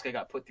Asuka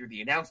got put through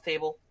the announce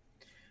table.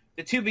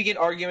 The two begin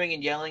arguing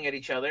and yelling at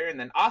each other, and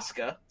then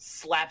Asuka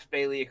slaps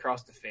Bayley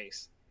across the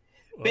face.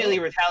 Oh. Bayley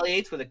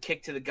retaliates with a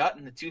kick to the gut,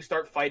 and the two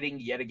start fighting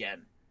yet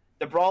again.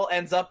 The brawl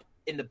ends up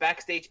in the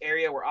backstage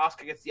area, where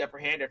Asuka gets the upper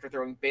hand after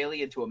throwing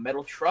Bayley into a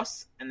metal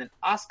truss, and then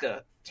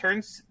Asuka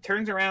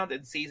turns around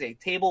and sees a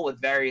table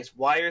with various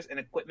wires and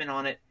equipment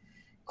on it,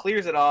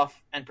 clears it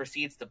off, and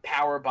proceeds to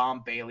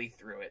powerbomb Bayley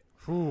through it.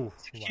 Ooh,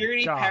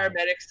 Security, my God.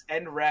 paramedics,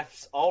 and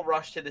refs all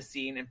rush to the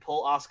scene and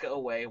pull Asuka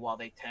away while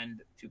they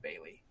tend to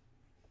Bayley.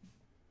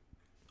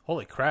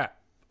 Holy crap.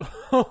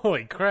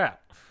 Holy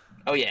crap.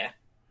 Oh, yeah.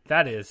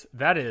 That is,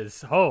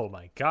 oh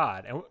my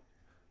God. And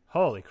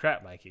holy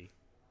crap, Mikey.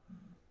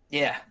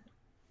 Yeah.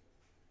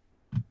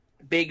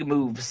 Big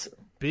moves.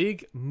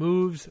 Big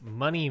moves,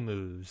 money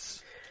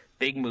moves.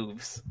 Big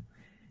moves.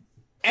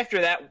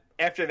 After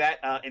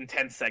that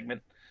intense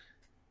segment,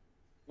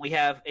 we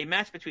have a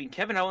match between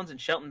Kevin Owens and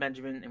Shelton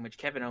Benjamin in which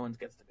Kevin Owens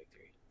gets the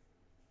victory.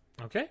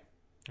 Okay.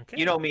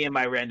 You know me and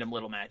my random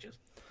little matches.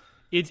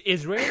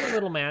 It's random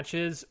little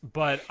matches,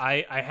 but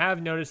I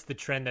have noticed the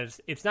trend that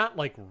it's not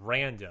like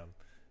random.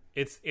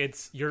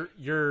 It's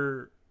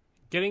you're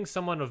getting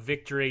someone a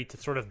victory to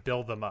sort of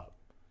build them up.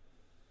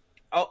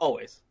 Oh,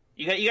 always.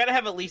 You got to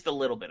have at least a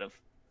little bit of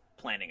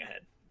planning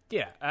ahead.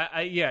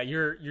 Yeah,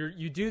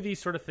 you do these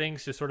sort of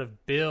things to sort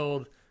of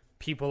build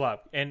people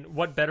up, and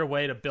what better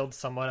way to build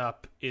someone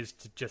up is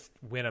to just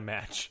win a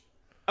match.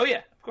 Oh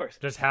yeah, of course.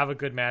 Just have a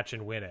good match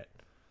and win it.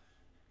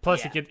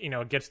 Plus, Yeah.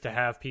 it gets to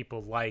have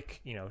people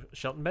like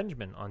Shelton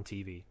Benjamin on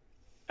TV.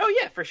 Oh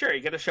yeah, for sure.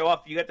 You got to show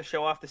off. You got to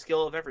show off the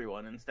skill of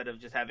everyone instead of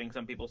just having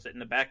some people sit in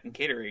the back and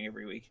catering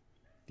every week.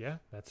 Yeah,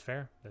 that's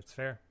fair. That's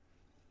fair.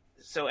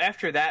 So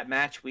after that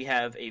match, we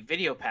have a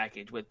video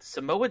package with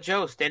Samoa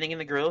Joe standing in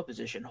the gorilla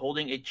position,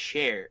 holding the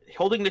chair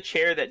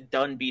that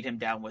Dunn beat him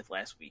down with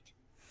last week.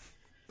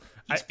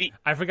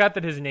 I forgot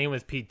that his name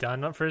was Pete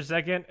Dunne for a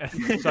second,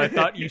 so I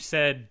thought you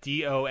said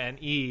Done,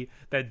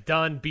 that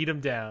Dunn beat him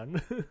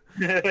down.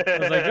 I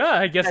was like,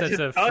 I guess that's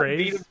a Dunn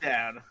phrase. beat him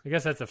down. I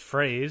guess that's a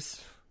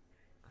phrase.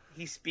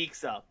 He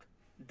speaks up.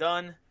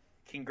 Dunn,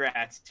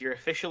 congrats. You're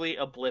officially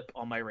a blip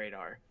on my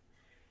radar.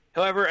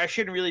 However, I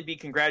shouldn't really be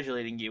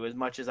congratulating you as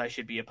much as I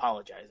should be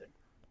apologizing.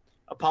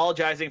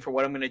 Apologizing for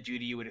what I'm going to do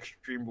to you at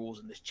Extreme Rules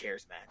in this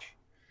chairs match.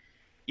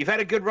 You've had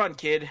a good run,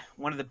 kid.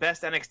 One of the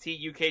best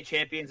NXT UK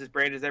champions this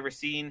brand has ever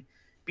seen.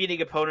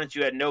 Beating opponents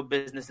you had no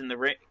business in the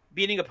ring.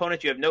 Beating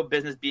opponents you have no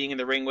business being in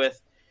the ring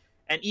with.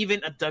 And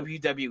even a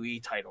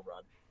WWE title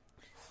run.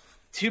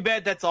 Too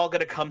bad that's all going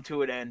to come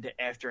to an end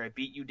after I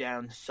beat you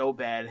down so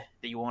bad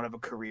that you won't have a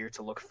career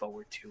to look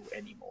forward to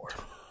anymore.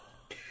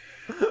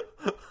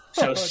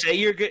 So say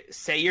your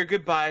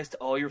goodbyes to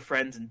all your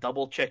friends and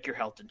double check your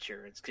health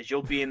insurance because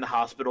you'll be in the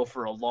hospital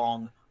for a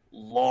long,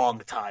 long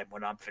time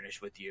when I'm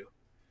finished with you.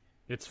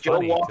 It's Joe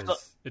funny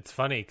walks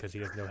because he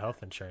has no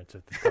health insurance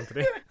with the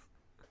company.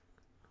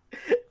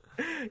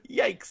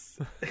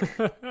 Yikes.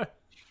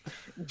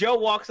 Joe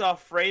walks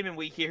off frame and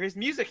we hear his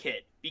music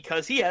hit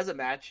because he has a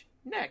match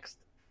next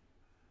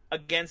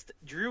against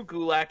Drew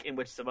Gulak in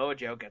which Samoa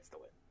Joe gets the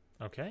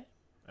win.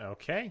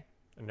 Okay.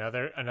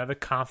 Another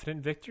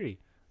confident victory.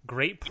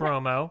 Great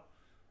promo.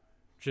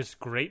 Just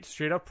great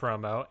straight up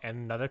promo and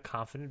another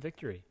confident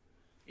victory.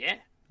 Yeah.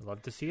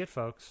 Love to see it,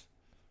 folks.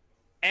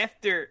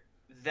 After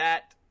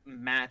that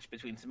match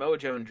between Samoa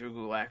Joe and Drew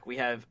Gulak, we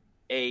have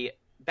a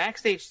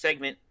backstage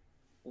segment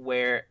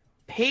where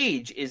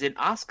Paige is in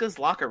Asuka's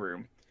locker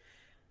room.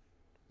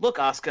 Look,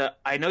 Asuka,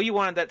 I know you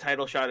wanted that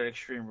title shot at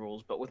Extreme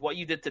Rules, but with what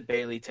you did to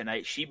Bayley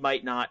tonight, she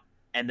might not.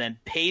 And then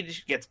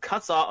Paige gets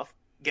cut off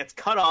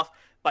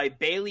by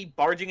Bayley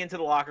barging into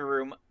the locker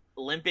room,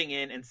 limping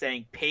in and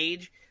saying,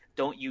 Paige,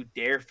 don't you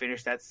dare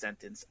finish that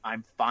sentence.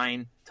 I'm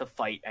fine to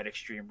fight at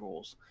Extreme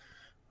Rules.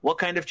 What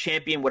kind of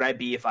champion would I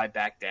be if I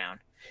back down?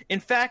 In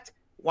fact,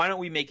 why don't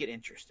we make it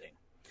interesting?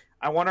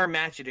 I want our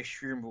match at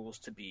Extreme Rules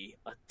to be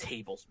a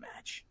tables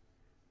match.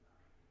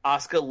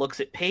 Asuka looks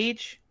at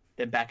Paige,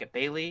 then back at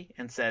Bayley,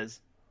 and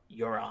says,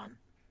 you're on.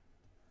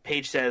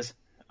 Paige says,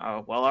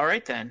 oh, well, all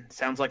right then.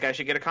 Sounds like I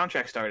should get a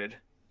contract started.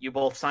 You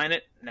both sign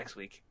it next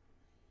week.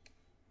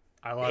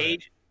 I love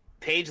it.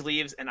 Paige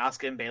leaves, and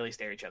Asuka and Bayley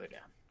stare each other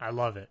down. I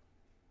love it.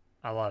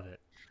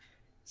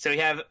 So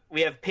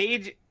we have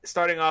Paige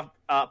starting off,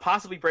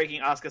 possibly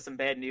breaking Asuka some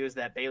bad news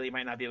that Bayley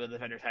might not be able to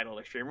defend her title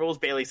at Extreme Rules.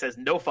 Bayley says,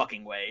 no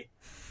fucking way.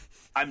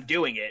 I'm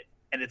doing it,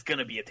 and it's going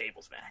to be a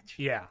tables match.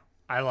 Yeah,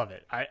 I love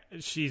it.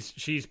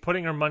 She's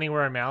putting her money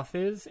where her mouth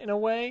is, in a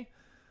way.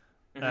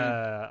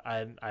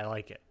 Mm-hmm. I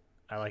like it.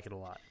 I like it a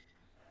lot.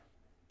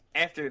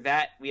 After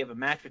that, we have a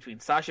match between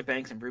Sasha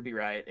Banks and Ruby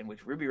Riott, in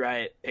which Ruby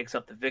Riott picks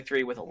up the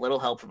victory with a little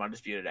help from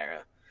Undisputed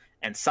Era.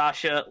 And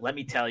Sasha, let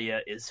me tell you,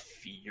 is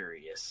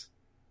furious.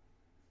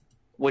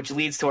 Which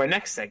leads to our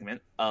next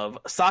segment of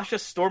Sasha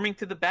storming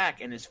to the back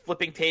and is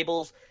flipping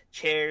tables,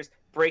 chairs,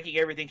 breaking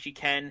everything she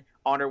can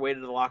on her way to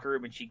the locker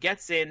room. And she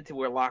gets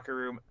into her locker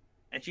room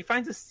and she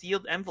finds a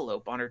sealed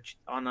envelope on her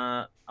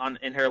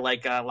in her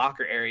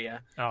locker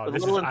area. Oh,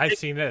 I've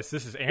seen this.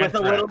 This is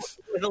Anthrax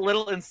with a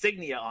little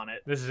insignia on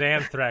it. This is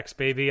Anthrax,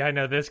 baby. I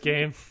know this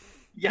game.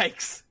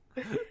 Yikes!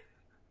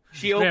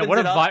 She opens Man,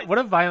 it up. What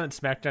a violent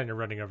SmackDown you're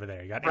running over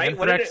there. You got right?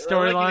 Anthrax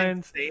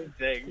storylines. Same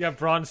thing. You got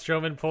Braun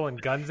Strowman pulling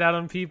guns out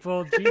on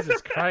people.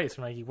 Jesus Christ,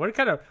 Mikey! What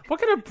kind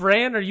of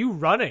brand are you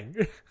running?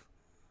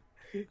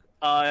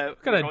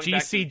 What kind of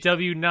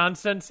GCW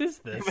nonsense is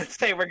this? Let's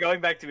say we're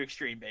going back to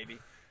Extreme, baby.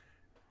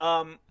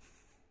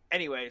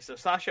 Anyway, so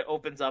Sasha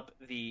opens up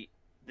the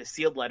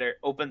sealed letter,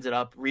 opens it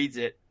up, reads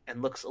it,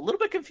 and looks a little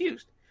bit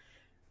confused.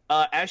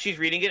 As she's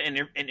reading it,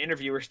 an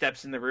interviewer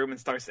steps in the room and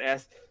starts to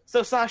ask,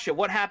 "So, Sasha,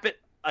 what happened?"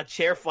 A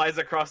chair flies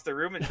across the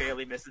room and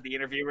barely misses the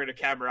interviewer and a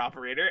camera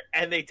operator,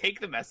 and they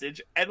take the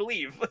message and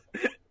leave.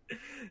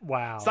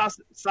 Wow.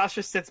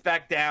 Sasha sits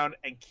back down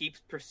and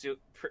keeps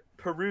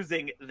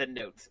perusing the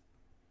note.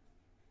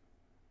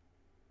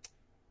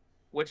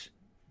 Wow.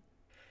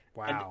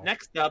 And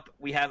next up,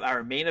 we have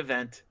our main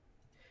event,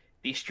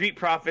 the Street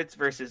Profits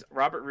versus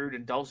Robert Roode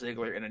and Dolph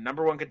Ziggler in a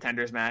number one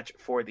contenders match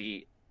for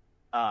the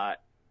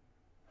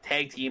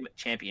tag team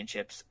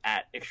championships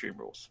at Extreme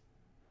Rules,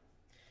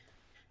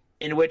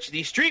 in which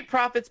the Street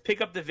Profits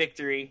pick up the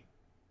victory.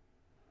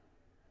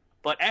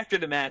 But after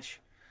the match,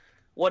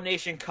 One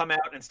Nation come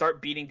out and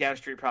start beating down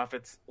Street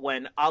Profits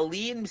when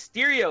Ali and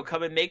Mysterio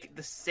come and make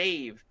the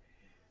save.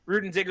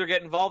 Roode and Ziggler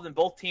get involved and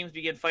both teams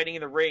begin fighting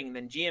in the ring.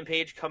 Then GM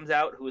Page comes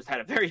out, who has had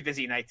a very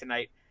busy night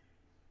tonight,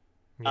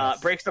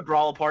 breaks the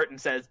brawl apart and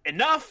says,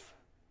 "Enough!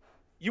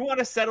 You want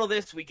to settle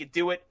this? We could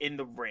do it in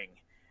the ring.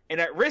 And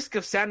at risk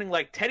of sounding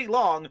like Teddy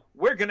Long,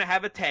 we're going to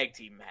have a tag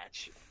team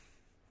match."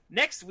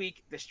 Next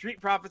week, the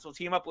Street Profits will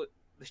team up with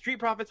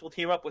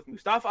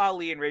Mustafa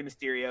Ali and Rey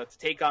Mysterio to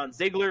take on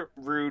Ziggler,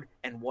 Roode,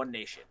 and One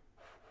Nation.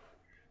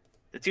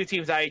 The two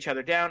teams eye each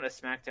other down as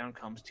SmackDown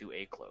comes to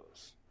a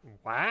close.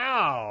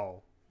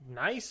 Wow.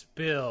 Nice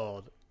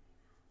build.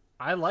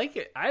 I like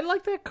it. I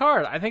like that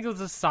card. I think it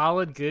was a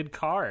solid, good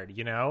card.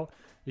 You know,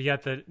 you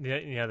got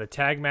the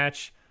tag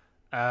match,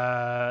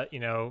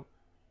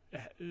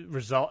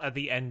 result at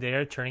the end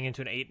there, turning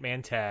into an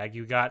 8-man tag.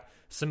 You got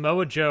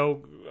Samoa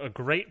Joe, a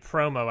great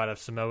promo out of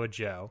Samoa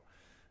Joe.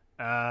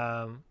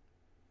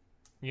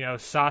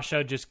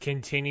 Sasha just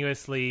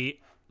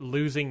continuously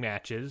losing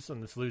matches on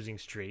this losing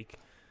streak.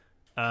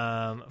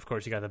 Of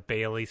course, you got the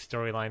Bayley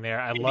storyline there.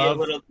 I love a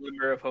little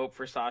glimmer of hope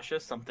for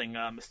Sasha. Something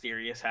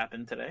mysterious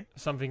happened today.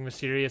 Something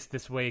mysterious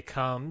this way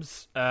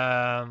comes.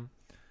 I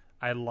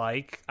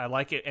like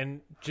it.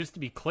 And just to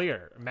be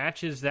clear,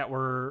 matches that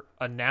were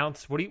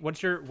announced.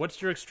 What's your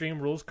Extreme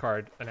Rules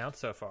card announced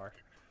so far?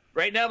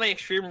 Right now, my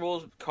Extreme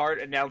Rules card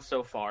announced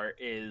so far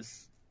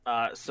is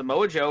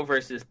Samoa Joe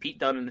versus Pete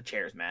Dunne in the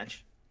chairs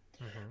match.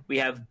 Mm-hmm. We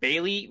have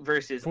Bayley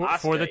versus Asuka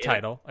for the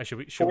title.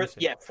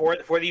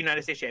 For the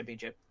United States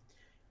Championship.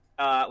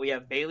 We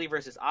have Bayley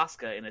versus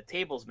Asuka in a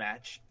tables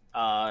match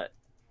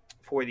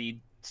for the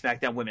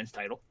SmackDown Women's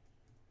title.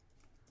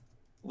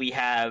 We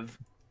have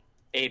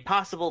a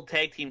possible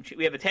tag team.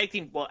 We have a tag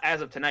team. Well,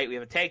 as of tonight, we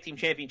have a tag team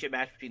championship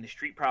match between the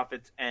Street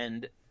Profits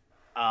and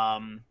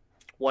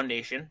One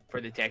Nation for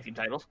the tag team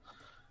titles.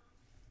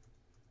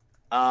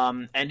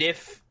 And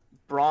if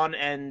Braun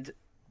and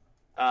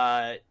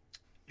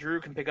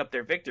Drew can pick up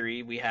their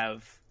victory, we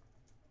have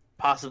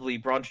possibly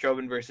Braun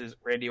Strowman versus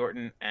Randy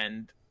Orton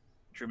and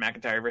Drew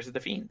McIntyre versus The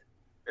Fiend.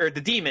 Or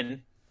The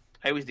Demon.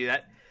 I always do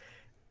that.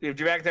 We have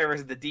Drew McIntyre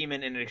versus The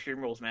Demon in an Extreme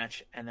Rules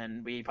match, and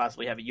then we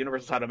possibly have a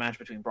Universal title match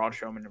between Braun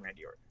Strowman and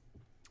Randy Orton.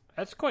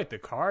 That's quite the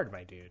card,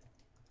 my dude.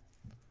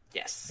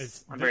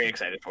 Yes. I'm very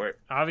excited for it.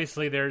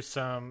 Obviously, there's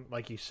some,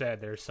 like you said,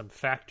 there's some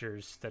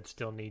factors that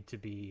still need to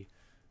be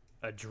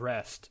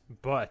addressed,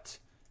 but,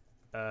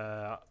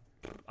 right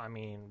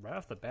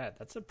off the bat,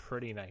 that's a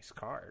pretty nice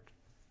card.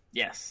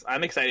 Yes,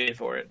 I'm excited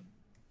for it.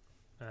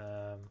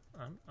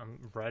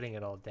 I'm writing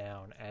it all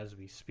down as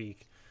we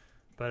speak,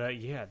 but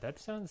that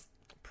sounds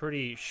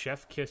pretty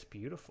chef kiss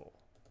beautiful.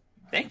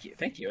 Thank you.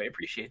 I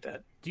appreciate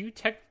that. Do you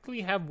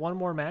technically have one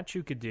more match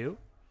you could do?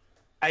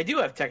 I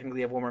do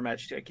technically have one more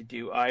match I could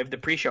do. I have the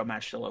pre-show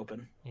match still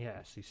open.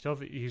 Yes, you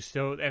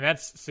still, and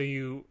that's so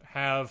you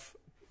have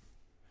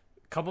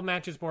a couple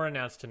matches more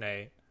announced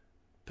tonight,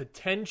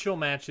 potential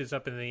matches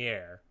up in the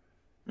air,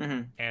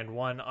 mm-hmm. and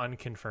one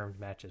unconfirmed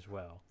match as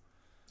well.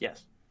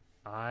 Yes.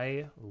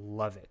 I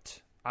love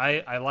it.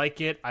 I like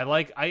it. I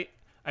like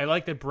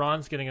that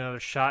Braun's getting another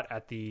shot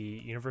at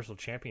the Universal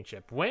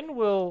Championship. When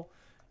will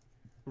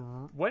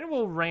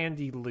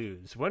Randy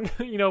lose? When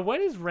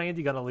is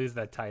Randy gonna lose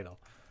that title?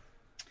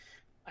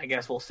 I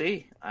guess we'll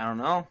see. I don't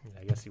know.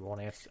 I guess he won't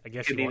answer. I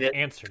guess he won't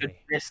answer me.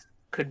 This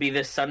could be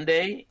this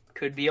Sunday.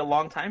 Could be a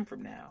long time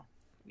from now.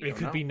 It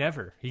could be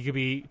never. He could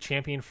be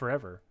champion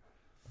forever.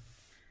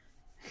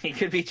 He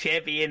could be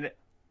champion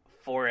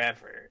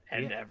forever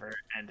and ever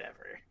and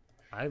ever.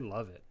 I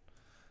love it.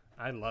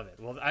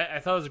 Well, I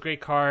thought it was a great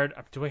card.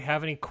 Do we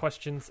have any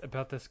questions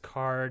about this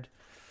card?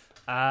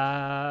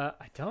 I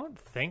don't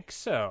think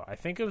so. I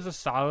think it was a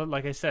solid,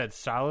 like I said,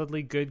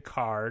 solidly good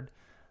card.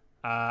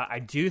 I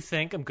do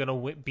think I'm going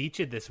to beat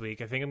you this week.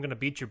 I think I'm going to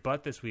beat your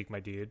butt this week, my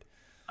dude.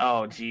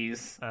 Oh,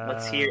 jeez.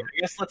 Let's hear it. I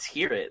guess let's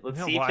hear it.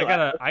 Let's see.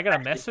 I gotta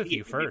mess with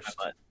you first.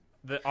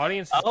 The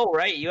audience. Oh,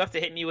 right. You have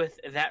to hit me with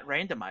that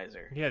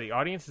randomizer. Yeah, the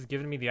audience has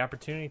given me the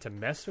opportunity to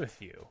mess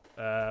with you.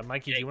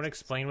 Mikey, do you want to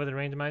explain what the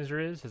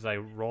randomizer is as I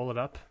roll it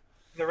up?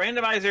 The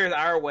randomizer is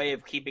our way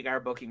of keeping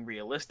our booking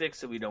realistic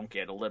so we don't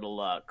get a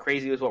little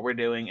crazy with what we're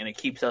doing, and it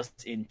keeps us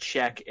in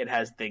check. It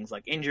has things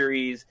like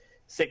injuries,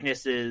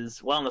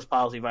 sicknesses, wellness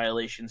policy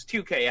violations,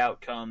 2K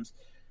outcomes,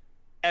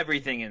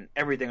 everything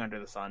under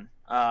the sun.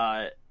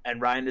 And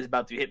Ryan is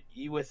about to hit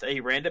you with a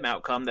random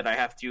outcome that I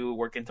have to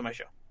work into my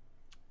show.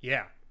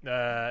 Yeah.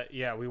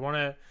 We want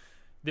to.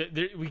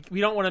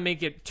 We don't want to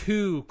make it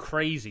too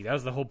crazy. That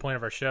was the whole point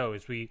of our show.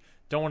 Is we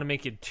don't want to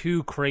make it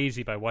too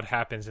crazy by what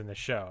happens in the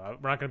show.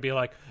 We're not going to be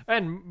like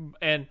and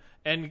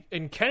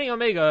Kenny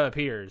Omega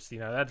appears.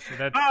 That's.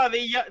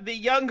 The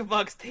Young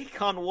Bucks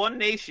take on One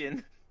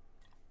Nation.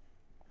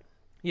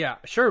 Yeah,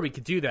 sure, we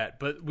could do that,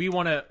 but we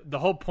want to. The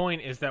whole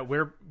point is that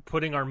we're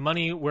putting our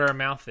money where our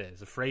mouth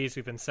is. A phrase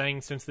we've been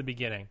saying since the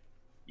beginning.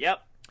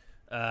 Yep.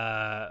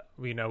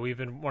 We've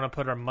been want to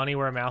put our money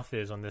where our mouth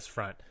is on this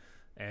front,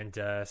 and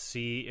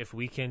see if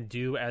we can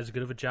do as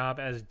good of a job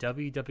as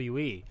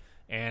WWE.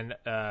 And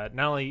not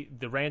only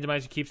the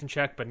randomizer keeps in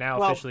check, but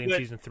now officially in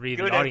season 3,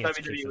 the audience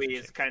keeps in check. WWE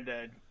is kind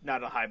of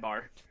not a high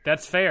bar.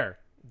 That's fair.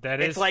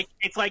 It's like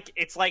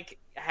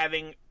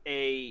having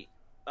a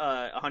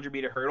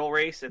 100-meter hurdle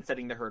race and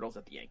setting the hurdles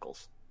at the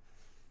ankles.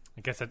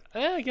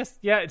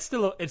 Yeah, it's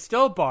still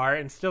a bar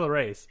and still a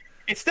race.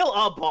 It's still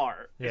a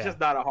bar. Yeah. It's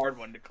just not a hard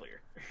one to clear.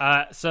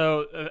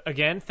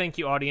 Again, thank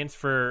you, audience,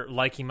 for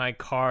liking my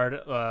card,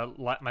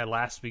 my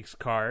last week's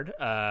card.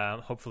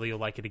 Hopefully you'll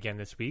like it again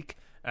this week.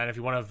 And if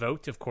you want to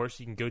vote, of course,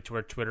 you can go to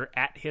our Twitter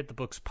at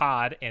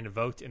HitTheBooksPod and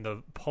vote in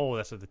the poll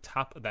that's at the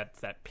top of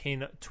that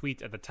pin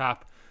tweet at the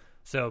top.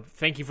 So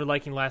thank you for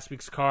liking last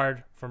week's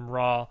card from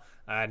Raw.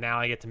 Now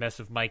I get to mess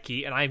with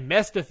Mikey, and I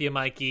messed with you,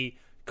 Mikey.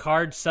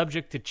 Card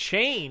subject to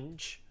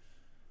change.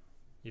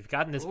 You've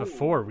gotten this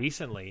before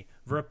recently.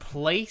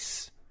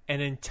 Replace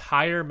an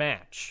entire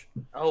match.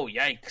 Oh,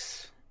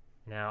 yikes.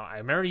 Now, I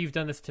remember you've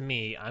done this to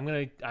me. I'm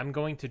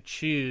going to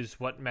choose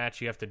what match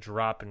you have to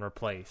drop and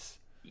replace.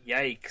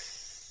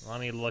 Yikes. Let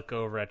me look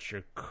over at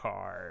your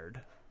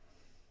card.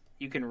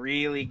 You can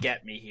really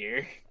get me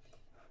here.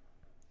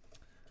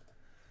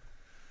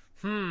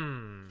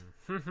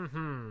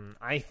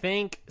 I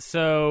think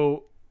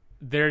so.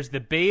 There's the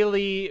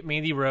Bayley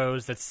Mandy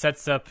Rose that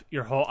sets up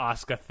your whole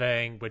Asuka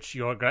thing, which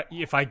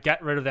if I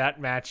get rid of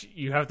that match,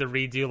 you have to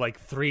redo like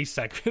 3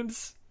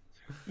 seconds.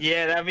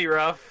 Yeah, that'd be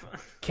rough.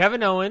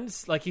 Kevin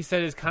Owens, like you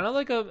said, is kind of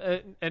like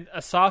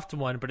a soft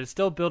one, but it's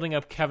still building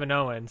up Kevin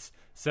Owens.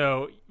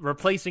 So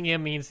replacing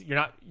him means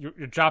you're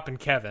dropping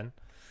Kevin.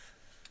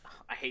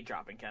 I hate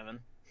dropping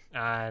Kevin.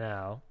 I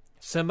know.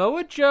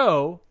 Samoa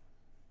Joe,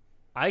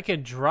 I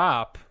could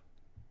drop.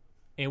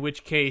 In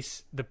which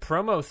case, the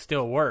promo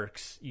still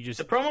works.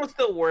 The promo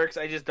still works.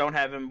 I just don't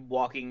have him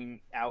walking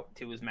out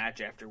to his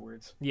match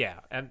afterwards. Yeah,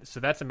 and so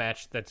that's a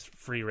match that's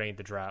free reign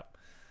to drop.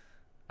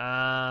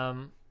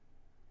 Ruby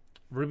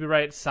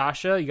Riott,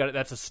 Sasha,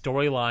 that's a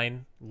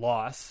storyline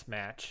loss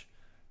match.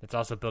 That's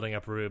also building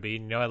up Ruby.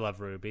 I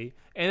love Ruby.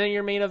 And then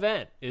your main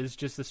event is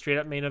just the straight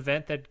up main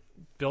event that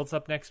builds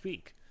up next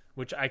week,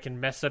 which I can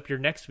mess up your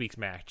next week's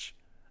match.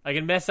 I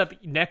can mess up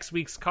next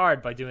week's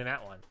card by doing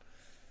that one.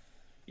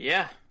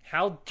 Yeah.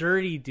 How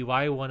dirty do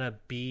I want to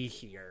be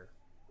here?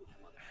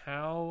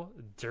 How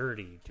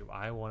dirty do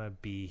I want to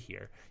be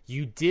here?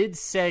 You did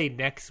say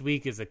next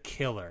week is a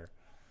killer.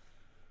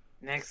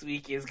 Next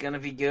week is going to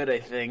be good, I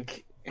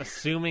think.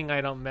 Assuming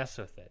I don't mess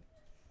with it.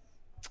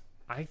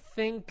 I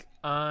think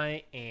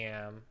I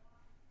am...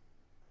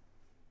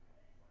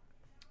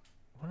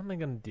 What am I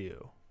going to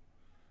do?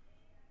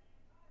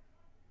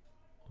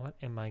 What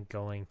am I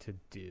going to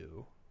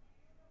do?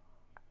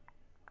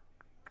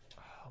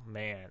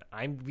 Man,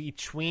 I'm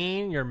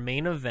between your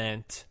main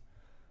event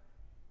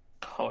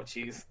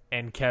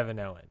and Kevin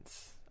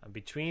Owens. I'm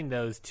between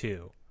those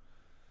two.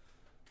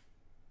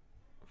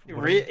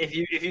 If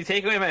you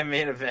take away my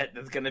main event,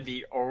 it's going to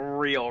be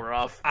real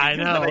rough. I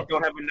know. I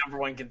don't have a number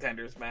 1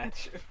 contenders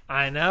match.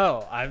 I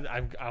know.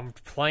 I'm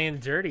playing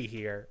dirty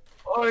here.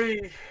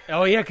 Oy.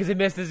 Oh yeah, because it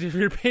missed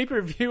your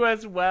pay-per-view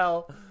as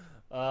well.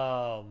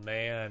 Oh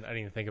man, I didn't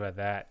even think about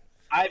that.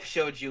 I've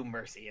showed you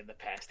mercy in the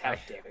past. How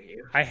dare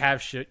you? I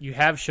have. You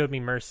have showed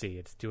me mercy.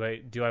 It's do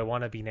I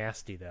want to be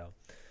nasty though?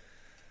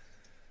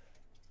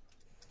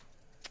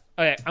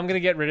 Okay, I'm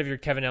gonna get rid of your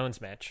Kevin Owens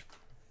match.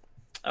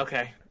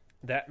 Okay,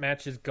 that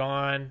match is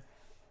gone,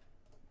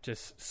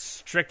 just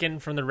stricken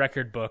from the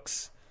record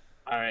books.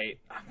 All right,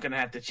 I'm gonna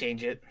have to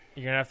change it.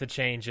 You're gonna have to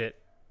change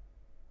it.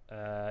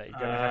 You're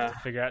gonna have to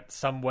figure out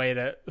some way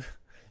to.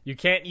 You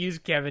can't use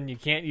Kevin. You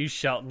can't use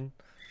Shelton.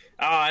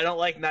 Oh, I don't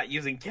like not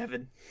using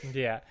Kevin.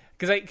 Yeah.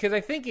 Because I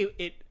think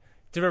it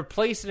to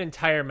replace an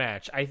entire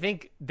match, I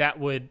think that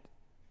would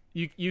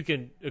you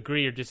can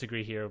agree or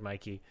disagree here,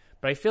 Mikey,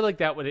 but I feel like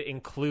that would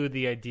include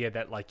the idea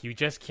that like you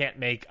just can't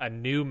make a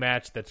new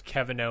match that's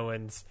Kevin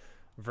Owens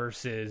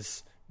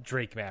versus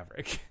Drake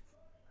Maverick.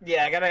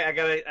 Yeah, I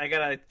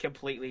gotta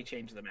completely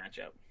change the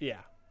matchup.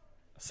 Yeah.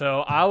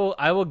 So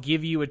I will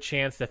give you a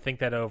chance to think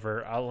that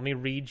over. Let me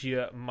read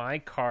you my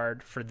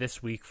card for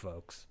this week,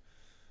 folks.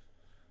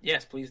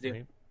 Yes, please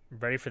do.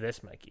 Ready for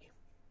this, Mikey?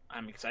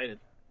 I'm excited.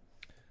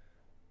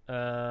 It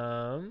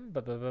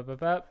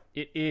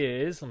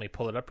is. Let me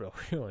pull it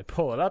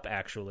up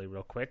actually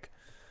real quick.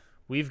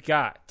 We've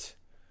got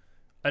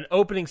an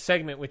opening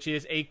segment, which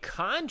is a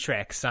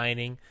contract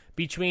signing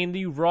between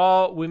the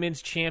Raw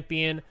Women's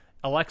Champion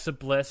Alexa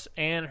Bliss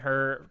and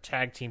her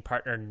tag team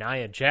partner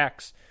Nia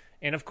Jax,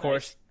 and of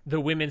course the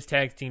women's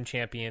tag team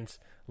champions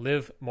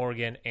Liv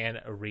Morgan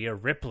and Rhea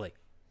Ripley.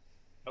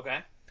 Okay.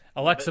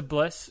 Alexa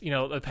Bliss,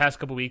 the past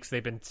couple weeks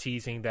they've been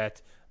teasing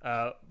that.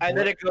 And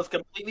then it goes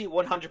completely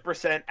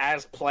 100%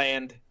 as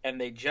planned, and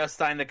they just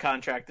sign the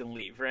contract and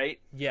leave, right?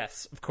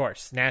 Yes, of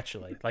course,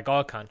 naturally, like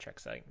all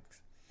contract signings.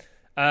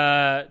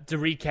 To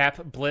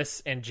recap,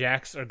 Bliss and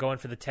Jax are going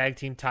for the tag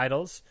team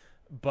titles,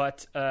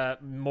 but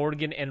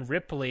Morgan and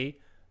Ripley,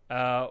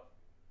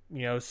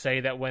 say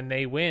that when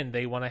they win,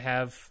 they want to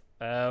have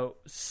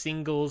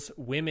singles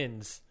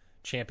women's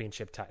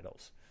championship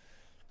titles.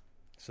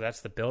 So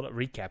that's the build-up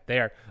recap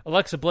there.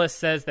 Alexa Bliss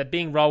says that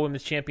being Raw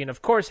Women's Champion,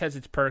 of course, has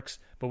its perks,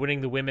 but winning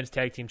the Women's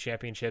Tag Team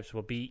Championships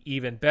will be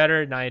even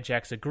better. Nia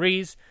Jax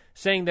agrees,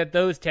 saying that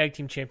those Tag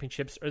Team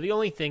Championships are the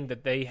only thing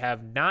that they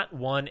have not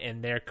won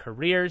in their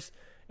careers,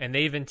 and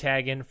they've been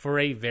tagging for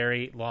a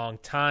very long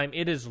time.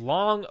 It is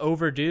long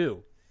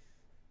overdue.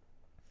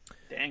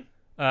 Dang.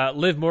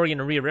 Liv Morgan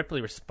and Rhea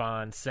Ripley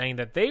respond, saying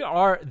that they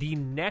are the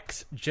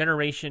next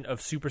generation of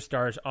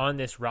superstars on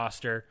this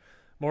roster.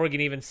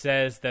 Morgan even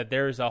says that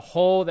there is a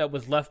hole that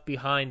was left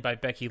behind by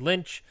Becky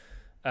Lynch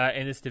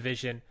in this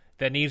division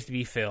that needs to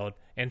be filled.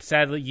 And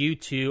sadly, you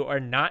two are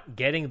not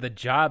getting the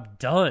job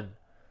done.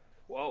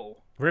 Whoa.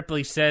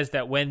 Ripley says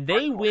that when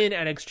they win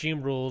at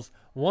Extreme Rules,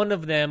 one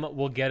of them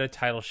will get a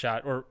title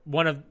shot, or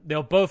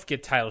they'll both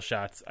get title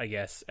shots, I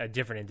guess, at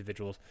different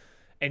individuals.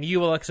 And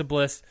you, Alexa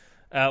Bliss,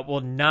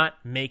 will not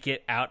make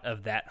it out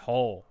of that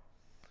hole.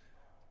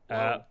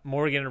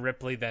 Morgan and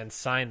Ripley then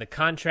sign the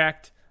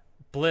contract.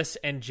 Bliss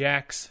and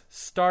Jax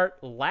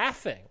start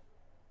laughing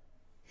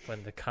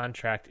when the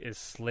contract is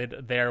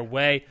slid their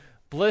way.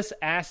 Bliss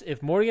asks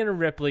if Morgan and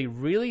Ripley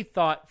really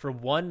thought for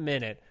 1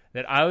 minute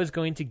that I was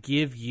going to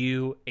give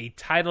you a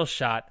title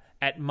shot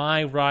at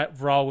my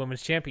Raw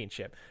Women's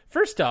Championship.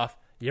 First off,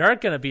 you aren't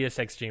going to beat us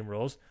Extreme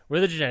Rules.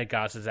 We're the Genetic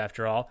Goddesses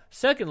after all.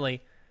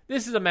 Secondly,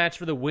 this is a match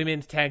for the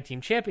Women's Tag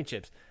Team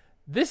Championships.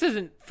 This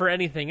isn't for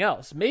anything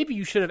else. Maybe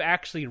you should have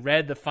actually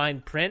read the fine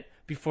print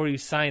before you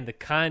signed the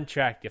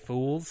contract, you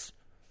fools.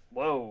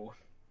 Whoa.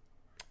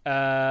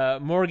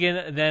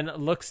 Morgan then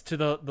looks to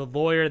the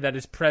lawyer that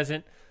is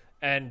present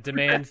and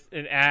demands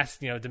and asks,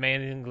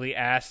 demandingly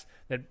asks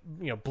that,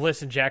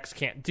 Bliss and Jax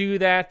can't do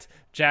that.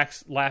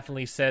 Jax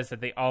laughingly says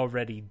that they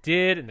already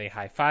did, and they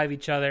high-five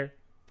each other.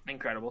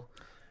 Incredible.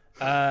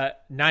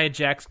 Nia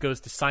Jax goes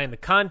to sign the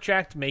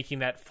contract, making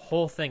that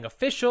whole thing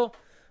official,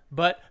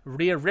 but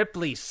Rhea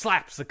Ripley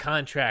slaps the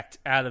contract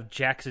out of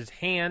Jax's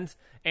hands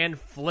and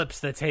flips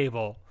the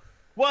table.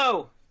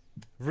 Whoa!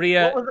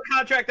 What was the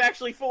contract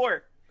actually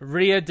for?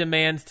 Rhea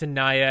demands to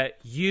Nia,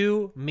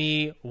 you,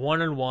 me,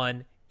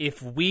 one-on-one.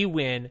 If we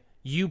win,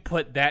 you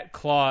put that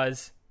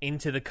clause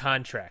into the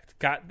contract.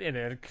 And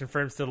it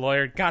confirms to the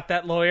lawyer. Got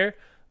that, lawyer?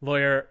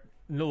 Lawyer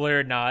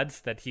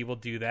nods that he will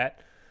do that.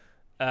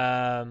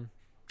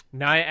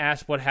 Nia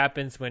asks what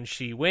happens when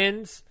she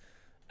wins.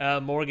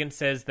 Morgan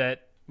says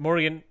that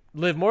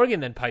Liv Morgan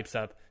then pipes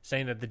up,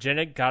 saying that the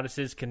Genetic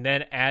Goddesses can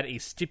then add a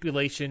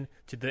stipulation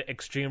to the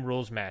Extreme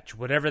Rules match,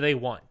 whatever they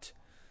want.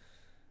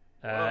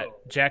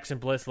 Jax and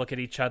Bliss look at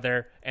each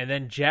other, and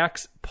then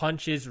Jax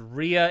punches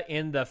Rhea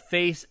in the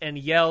face and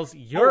yells,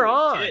 "You're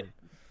on!" Shit.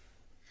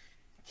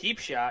 Cheap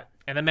shot.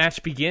 And the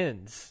match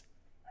begins.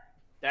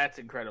 That's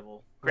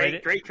incredible.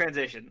 Great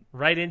transition.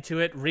 Right into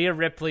it. Rhea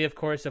Ripley, of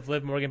course, of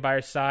Liv Morgan by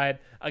her side,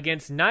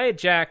 against Nia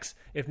Jax.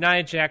 If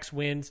Nia Jax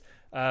wins,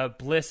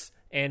 Bliss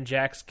and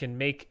Jax can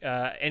make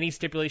any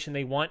stipulation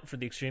they want for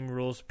the Extreme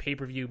Rules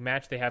pay-per-view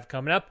match they have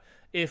coming up.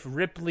 If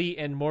Ripley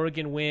and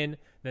Morgan win,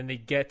 then they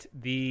get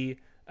the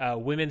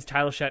women's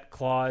title shot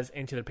clause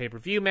into the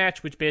pay-per-view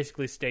match, which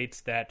basically states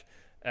that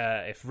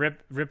if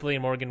Ripley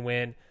and Morgan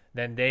win,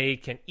 then they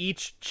can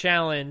each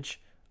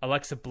challenge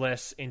Alexa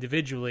Bliss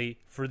individually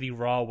for the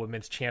Raw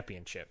Women's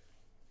Championship.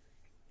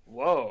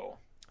 Whoa.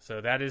 So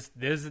that is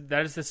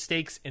the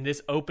stakes in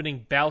this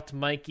opening bout,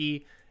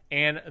 Mikey.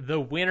 And the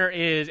winner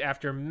is,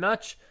 after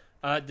much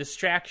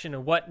distraction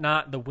and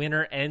whatnot, the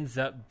winner ends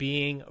up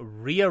being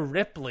Rhea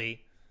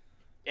Ripley.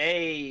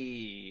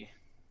 Hey.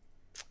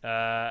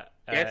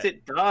 Gets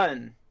it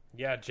done.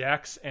 Yeah,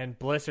 Jax and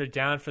Bliss are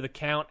down for the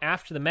count.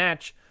 After the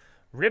match,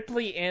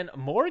 Ripley and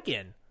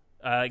Morgan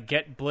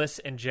get Bliss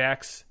and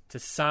Jax to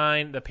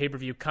sign the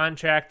pay-per-view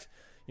contract.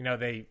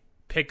 They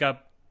pick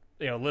up,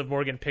 Liv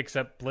Morgan picks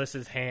up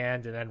Bliss's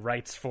hand and then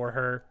writes for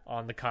her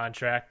on the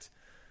contract,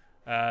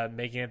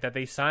 making it that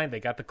they signed. They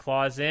got the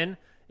clause in.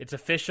 It's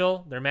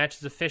official. Their match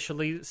is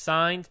officially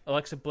signed.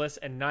 Alexa Bliss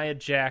and Nia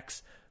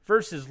Jax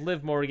versus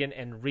Liv Morgan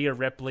and Rhea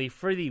Ripley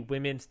for the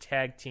Women's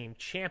Tag Team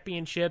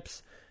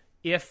Championships.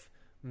 If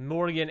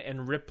Morgan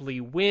and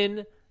Ripley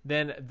win,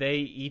 then they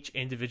each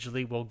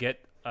individually will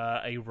get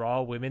a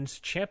Raw Women's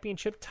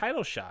Championship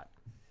title shot.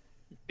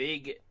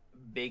 Big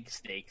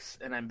stakes,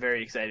 and I'm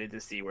very excited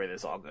to see where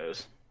this all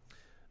goes.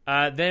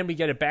 Then we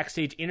get a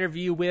backstage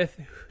interview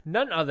with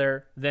none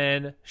other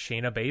than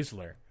Shayna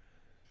Baszler.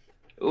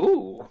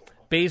 Ooh.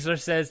 Baszler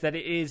says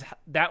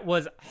that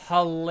was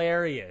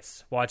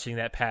hilarious watching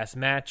that past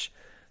match.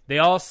 They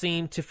all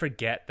seem to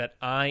forget that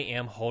I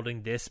am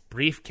holding this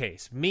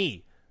briefcase.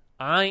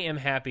 I am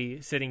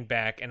happy sitting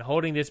back and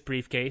holding this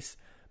briefcase,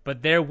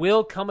 but there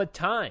will come a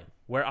time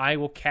where I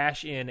will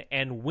cash in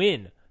and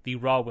win the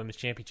Raw Women's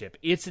Championship.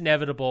 It's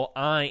inevitable.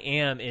 I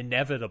am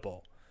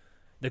inevitable.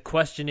 The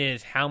question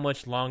is, how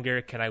much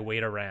longer can I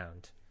wait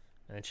around?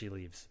 And then she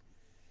leaves.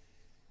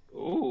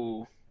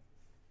 Ooh.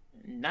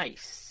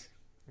 Nice.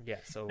 Yeah,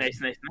 so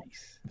Nice.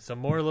 So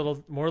more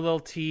little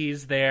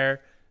tease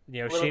there.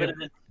 You know, A little bit of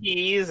the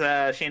tease.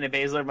 Shayna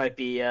Baszler might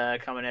be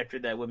coming after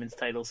that women's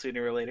title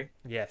sooner or later.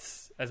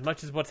 Yes. As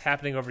much as what's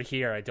happening over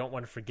here, I don't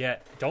want to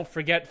forget. Don't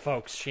forget,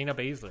 folks, Shayna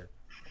Baszler.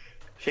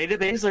 Shayna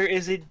Baszler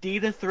is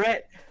indeed a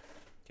threat.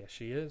 Yes,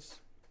 she is.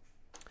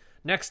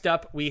 Next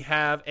up, we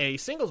have a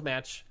singles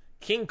match.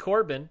 King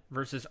Corbin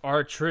versus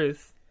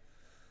R-Truth.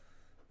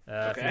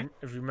 Okay.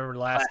 If you remember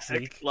last Classic.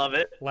 week. Love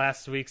it.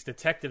 Last week's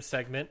detective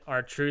segment,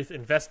 R-Truth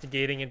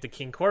investigating into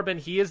King Corbin.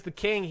 He is the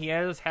king. He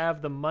does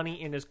have the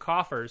money in his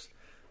coffers.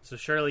 So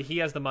surely he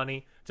has the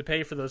money to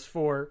pay for those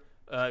 4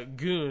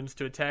 goons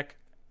to attack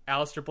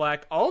Aleister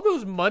Black all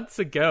those months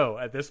ago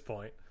at this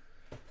point.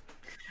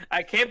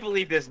 I can't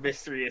believe this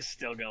mystery is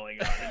still going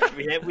on.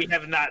 we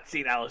have not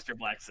seen Aleister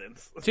Black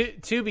since.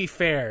 To be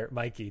fair,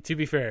 Mikey,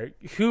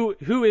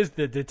 who is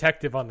the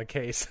detective on the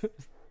case?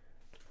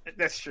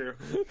 That's true.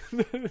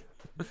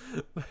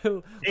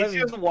 It's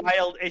just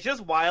wild. It's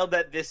just wild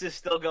that this is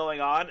still going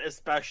on,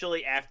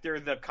 especially after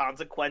the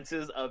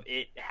consequences of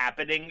it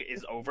happening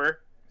is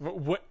over.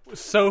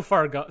 So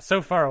far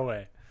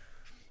away.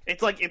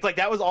 It's like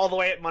that was all the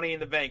way at Money in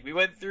the Bank. We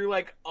went through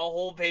like a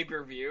whole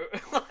pay-per-view.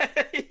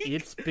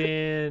 It's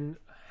been,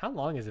 how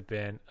long has it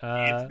been?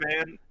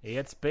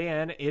 It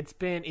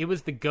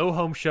was the go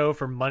home show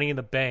for Money in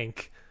the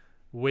Bank,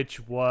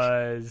 which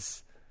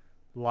was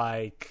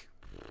like,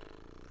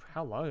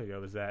 how long ago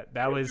was that?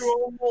 That was a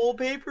whole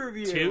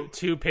pay-per-view.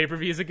 Two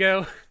pay-per-views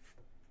ago.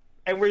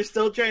 And we're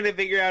still trying to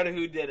figure out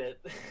who did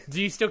it.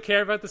 Do you still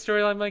care about the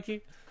storyline,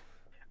 Mikey?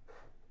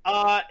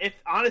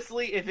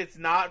 If it's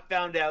not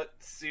found out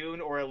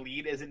soon or a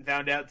lead isn't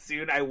found out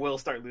soon, I will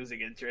start losing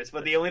interest.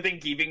 But the only thing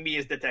keeping me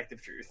is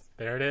Detective Truth.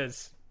 There it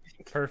is.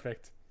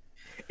 Perfect.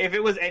 If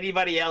it was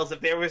anybody else, if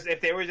they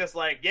were just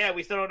like, yeah,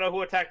 we still don't know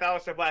who attacked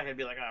Aleister Black, I'd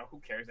be like, oh, who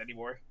cares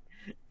anymore?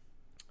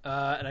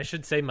 And I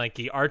should say,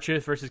 Mikey,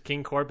 R-Truth versus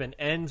King Corbin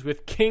ends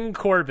with King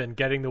Corbin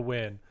getting the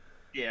win.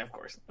 Yeah, of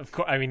course.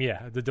 I mean,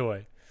 yeah, the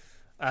doy.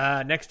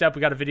 Next up,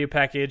 we got a video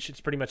package. It's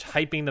pretty much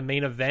hyping the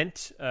main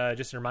event.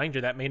 Just a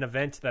reminder, that main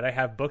event that I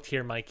have booked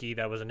here, Mikey,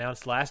 that was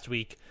announced last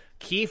week,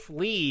 Keith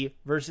Lee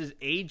versus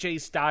AJ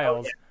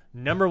Styles,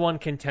 number 1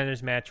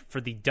 contenders match for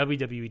the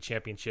WWE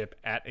Championship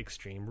at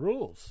Extreme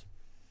Rules.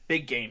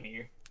 Big game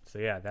here. So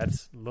yeah,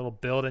 that's a little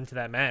build into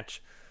that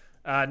match.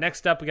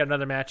 Next up, we got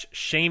another match,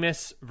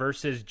 Sheamus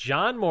versus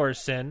John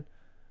Morrison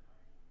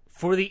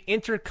for the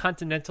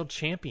Intercontinental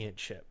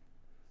Championship.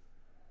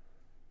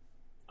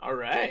 All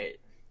right.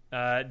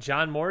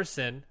 John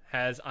Morrison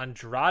has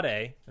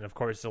Andrade and, of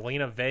course,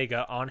 Zelina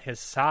Vega on his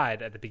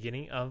side at the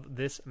beginning of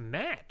this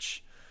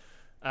match.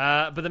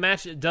 But the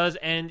match does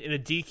end in a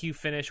DQ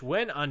finish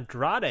when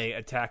Andrade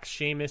attacks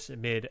Sheamus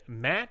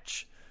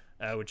mid-match,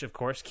 which, of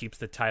course, keeps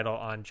the title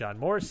on John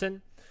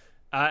Morrison.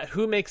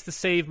 Who makes the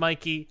save,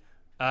 Mikey?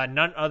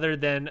 None other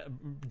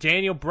than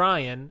Daniel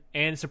Bryan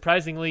and,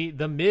 surprisingly,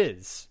 The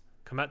Miz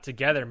come out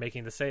together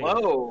making the save.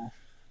 Whoa.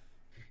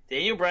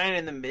 Daniel Bryan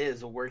and The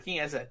Miz working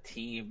as a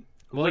team.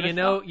 Well, you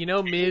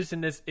know, Miz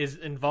is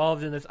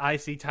involved in this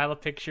IC title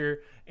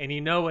picture, and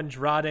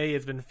Andrade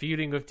has been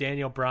feuding with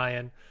Daniel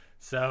Bryan,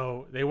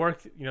 so they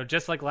worked,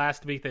 just like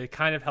last week. They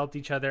kind of helped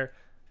each other.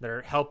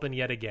 They're helping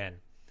yet again.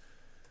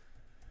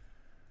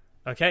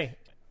 Okay,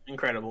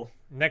 incredible.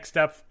 Next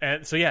up,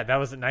 and so yeah, that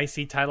was an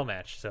IC title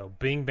match. So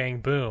bing bang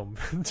boom,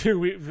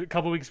 a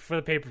couple weeks before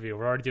the pay-per-view,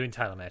 we're already doing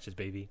title matches,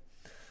 baby.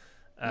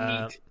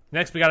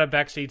 Next, we got a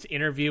backstage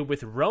interview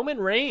with Roman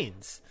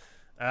Reigns.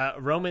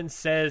 Roman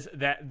says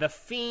that The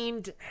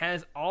Fiend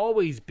has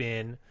always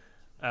been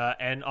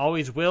and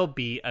always will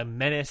be a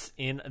menace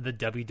in the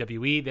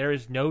WWE. There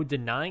is no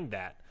denying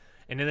that.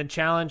 And in the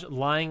challenge,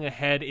 lying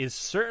ahead is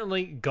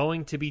certainly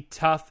going to be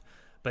tough,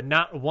 but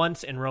not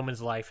once in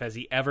Roman's life has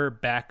he ever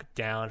backed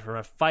down from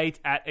a fight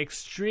at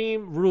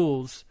Extreme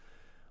Rules.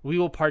 We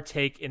will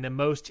partake in the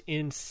most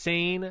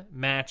insane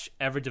match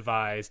ever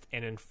devised,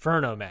 an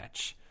Inferno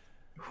match.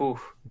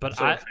 Whew, but I'm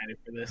so excited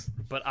for this.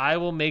 But I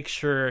will make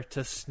sure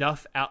to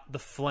snuff out the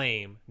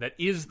flame that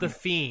is The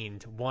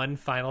Fiend one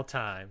final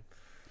time.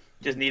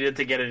 Just needed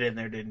to get it in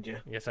there, didn't you?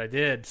 Yes, I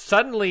did.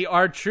 Suddenly,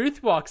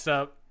 R-Truth walks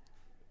up.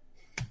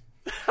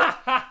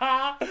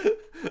 I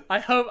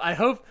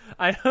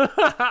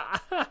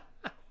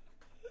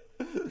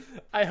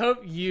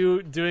hope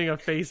you doing a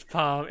face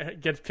palm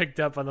gets picked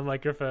up on the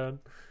microphone.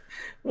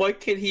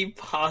 What could he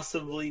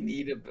possibly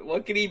need?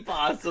 What could he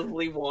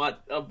possibly want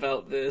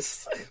about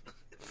this?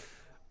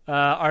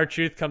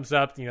 R-Truth comes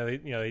up,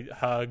 they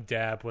hug,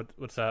 dab,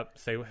 what's up,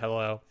 say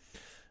hello.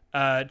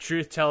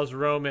 Truth tells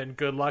Roman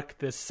good luck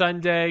this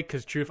Sunday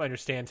because Truth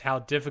understands how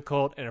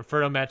difficult an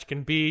Inferno match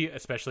can be,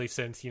 especially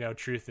since,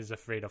 Truth is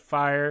afraid of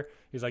fire.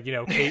 He's like,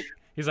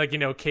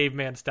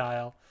 caveman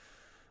style.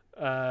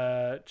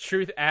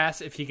 Truth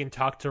asks if he can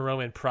talk to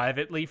Roman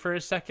privately for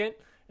a second,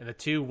 and the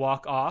two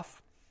walk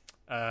off.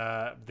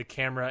 The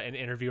camera and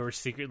interviewer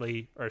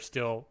secretly are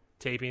still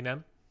taping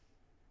them.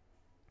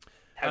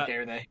 How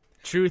dare they?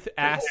 Truth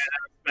asks...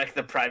 Respect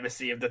the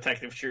privacy of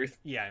Detective Truth.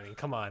 Yeah, I mean,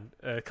 come on,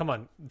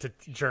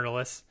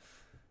 journalists,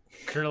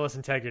 journalist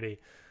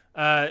integrity.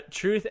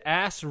 Truth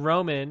asks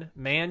Roman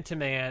man to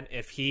man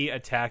if he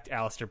attacked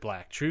Aleister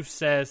Black. Truth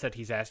says that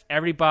he's asked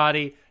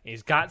everybody, and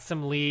he's got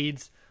some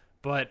leads,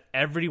 but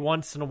every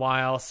once in a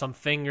while, some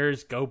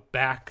fingers go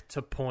back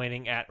to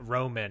pointing at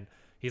Roman.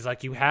 He's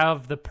like, you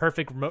have the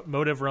perfect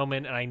motive,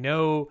 Roman, and I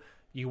know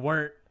you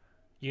weren't,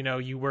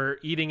 you were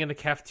eating in the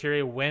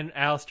cafeteria when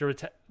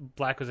Aleister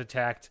Black was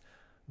attacked.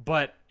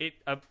 But it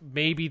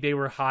maybe they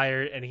were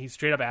hired, and he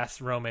straight up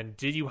asked Roman,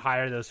 did you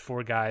hire those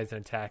 4 guys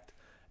and attacked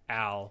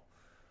Al?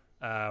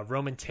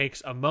 Roman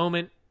takes a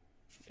moment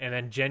and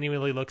then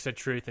genuinely looks at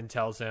Truth and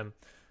tells him,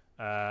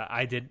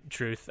 I did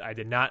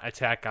not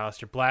attack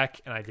Aleister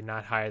Black, and I did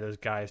not hire those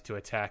guys to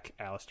attack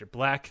Aleister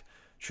Black.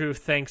 Truth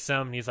thanks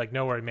him, and he's like,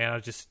 no worry, man, I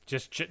was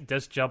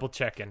just double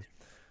checking.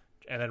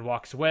 And then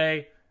walks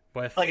away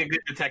with... Like a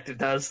good detective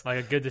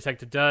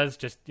does.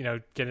 Just,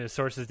 getting his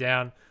sources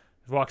down.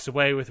 Walks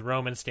away with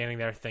Roman standing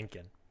there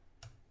thinking.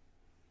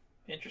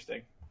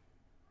 Interesting.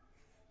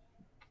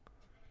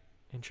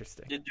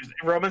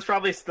 Roman's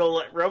probably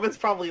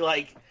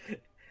like,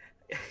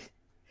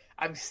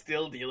 I'm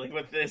still dealing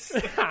with this.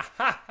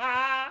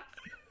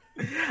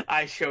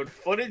 I showed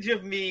footage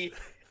of me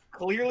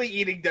clearly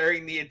eating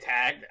during the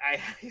attack.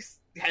 I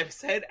have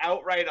said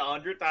outright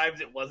 100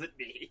 times it wasn't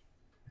me.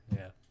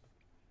 Yeah.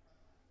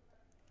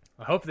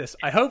 I hope this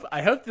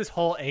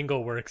whole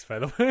angle works, by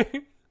the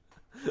way.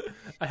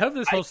 I hope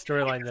this whole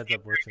storyline ends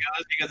up working.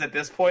 Because at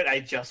this point, I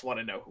just want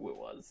to know who it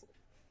was.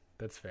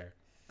 That's fair.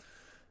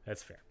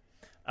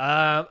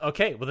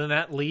 Okay, well then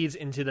that leads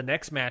into the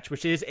next match,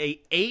 which is a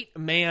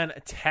 8-man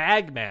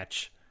tag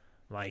match,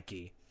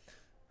 Mikey.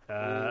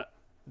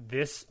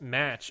 This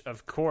match,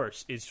 of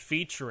course, is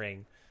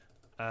featuring...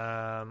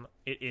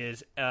 it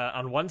is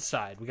on one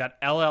side, we got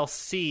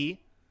LLC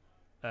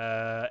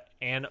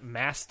and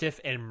Mastiff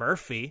and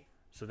Murphy.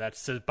 So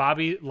that's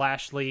Bobby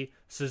Lashley,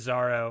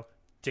 Cesaro,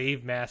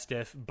 Dave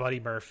Mastiff, Buddy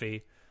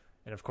Murphy,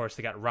 and of course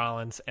they got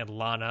Rollins and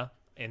Lana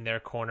in their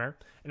corner.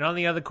 And on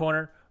the other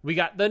corner, we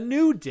got the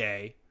New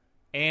Day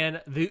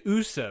and the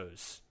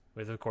Usos,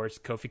 with of course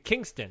Kofi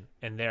Kingston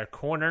in their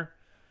corner.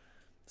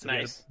 So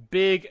nice.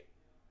 Big,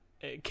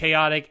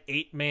 chaotic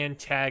 8-man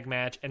tag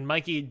match. And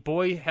Mikey,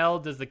 boy hell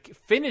does the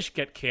finish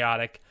get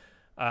chaotic.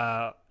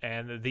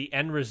 And the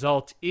end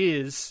result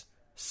is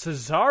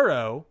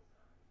Cesaro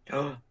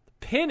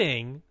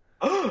pinning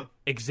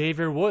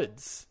Xavier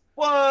Woods.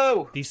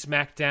 Whoa! The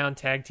SmackDown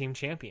Tag Team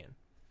Champion.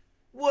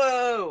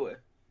 Whoa!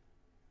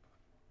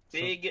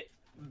 Big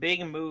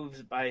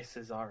moves by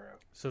Cesaro.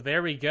 So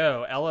there we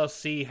go.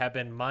 LLC have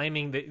been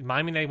miming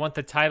they want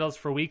the titles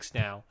for weeks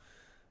now.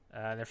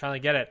 They finally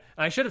get it.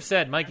 And I should have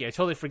said, Mikey, I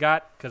totally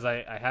forgot because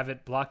I have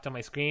it blocked on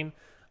my screen.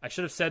 I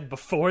should have said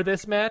before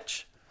this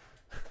match,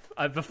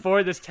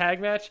 before this tag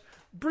match,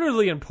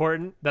 brutally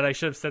important that I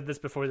should have said this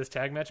before this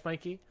tag match,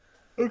 Mikey.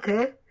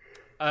 Okay.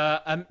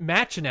 A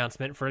match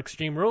announcement for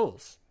Extreme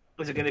Rules.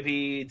 Was it going to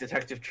be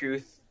Detective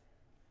Truth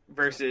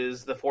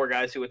versus the 4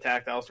 guys who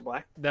attacked Aleister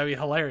Black? That'd be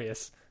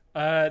hilarious.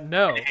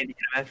 No,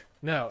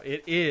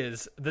 it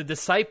is the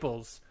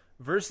Disciples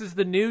versus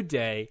the New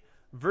Day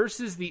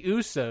versus the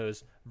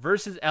Usos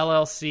versus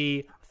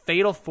LLC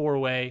Fatal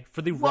 4-Way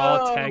for the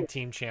Raw Tag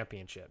Team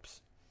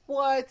Championships.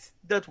 What?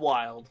 That's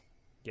wild.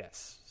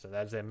 Yes, so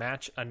that's a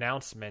match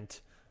announcement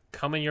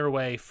coming your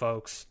way,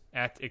 folks,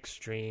 at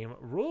Extreme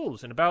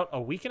Rules in about a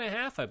week and a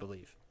half, I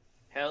believe.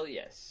 Hell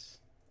yes.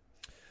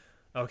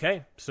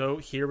 Okay, so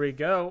here we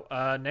go.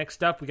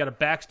 Next up, we got a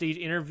backstage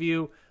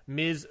interview.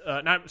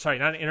 Not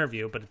an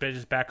interview, but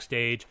just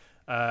backstage.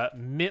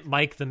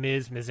 Mike the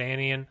Miz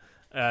Mizanian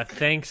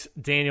thanks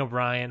Daniel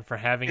Bryan for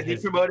having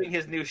He's promoting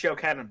his new show,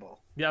 Cannonball.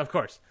 Yeah, of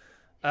course.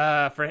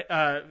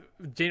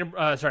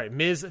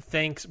 Miz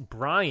thanks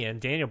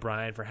Daniel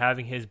Bryan, for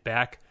having his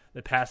back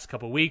the past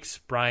couple weeks.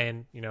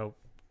 Bryan,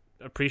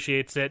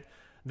 appreciates it.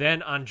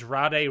 Then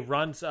Andrade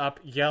runs up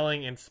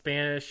yelling in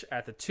Spanish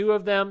at the two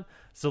of them.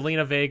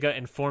 Zelina Vega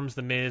informs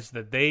The Miz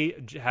that they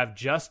have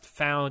just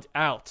found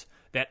out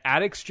that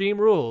at Extreme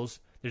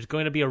Rules, there's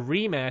going to be a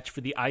rematch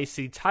for the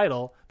IC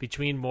title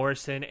between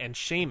Morrison and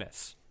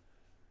Sheamus.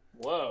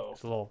 Whoa.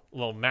 It's a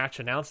little match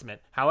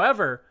announcement.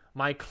 However,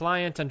 my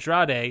client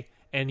Andrade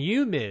and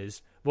you,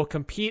 Miz, will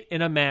compete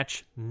in a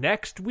match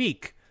next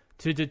week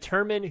to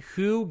determine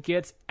who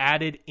gets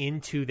added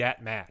into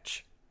that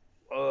match.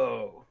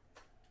 Whoa.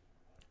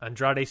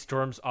 Andrade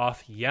storms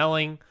off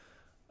yelling.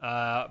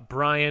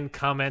 Bryan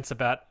comments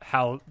about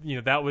how,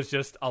 that was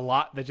just a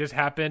lot that just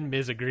happened.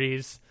 Miz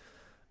agrees.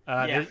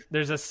 Yeah.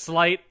 There's a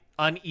slight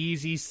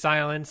uneasy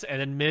silence,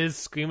 and then Miz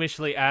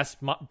squeamishly asks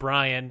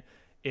Brian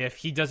if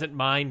he doesn't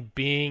mind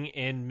being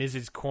in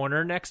Miz's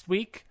corner next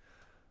week.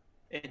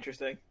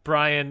 Interesting.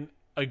 Brian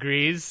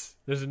agrees.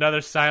 There's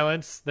another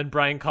silence. Then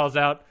Brian calls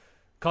it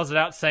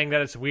out, saying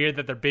that it's weird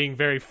that they're being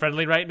very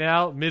friendly right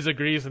now. Miz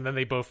agrees, and then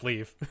they both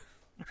leave.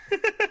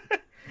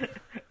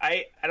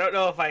 I don't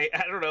know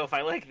if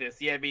I like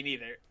this. Yeah, me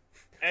neither.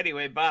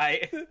 Anyway,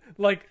 bye.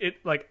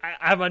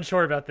 I'm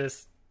unsure about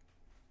this.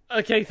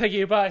 Okay, thank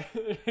you. Bye.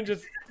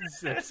 Just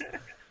zips.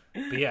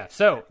 But yeah,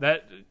 so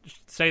that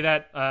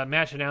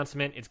match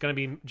announcement. It's going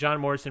to be John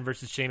Morrison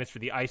versus Sheamus for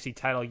the IC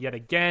title yet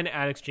again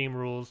at Extreme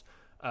Rules.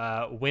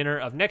 Winner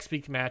of next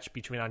week's match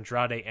between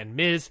Andrade and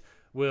Miz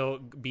will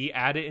be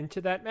added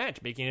into that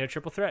match, making it a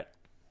triple threat.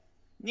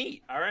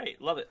 Neat. All right,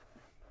 love it.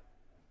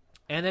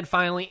 And then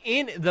finally,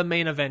 in the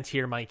main event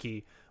here,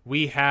 Mikey,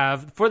 we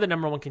have, for the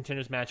number one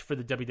contenders match for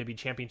the WWE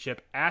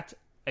Championship at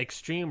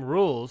Extreme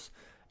Rules,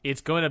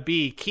 it's going to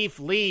be Keith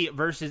Lee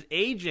versus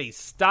AJ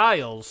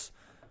Styles.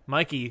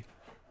 Mikey,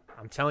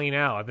 I'm telling you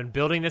now, I've been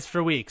building this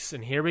for weeks,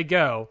 and here we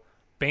go.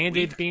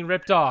 Band-Aids being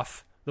ripped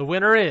off. The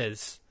winner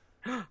is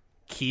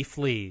Keith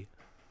Lee.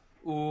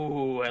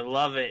 Ooh, I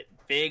love it.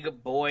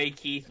 Big boy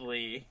Keith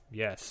Lee.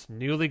 Yes,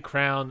 newly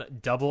crowned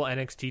double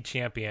NXT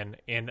champion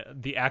in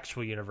the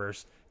actual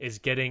universe is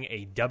getting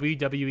a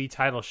WWE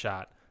title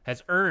shot.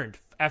 Has earned,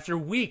 after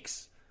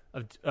weeks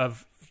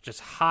of just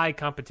high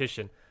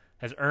competition,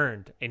 has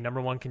earned a number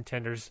one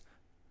contender's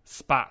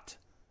spot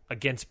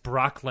against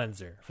Brock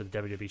Lesnar for the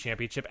WWE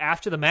Championship.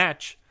 After the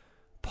match,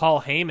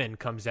 Paul Heyman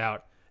comes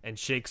out and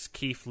shakes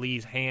Keith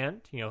Lee's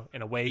hand,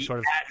 in a way the sort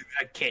of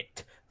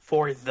advocate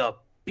for the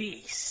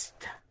beast.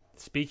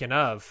 Speaking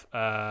of,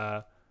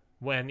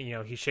 when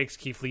he shakes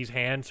Keith Lee's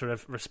hand, sort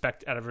of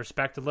out of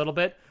respect a little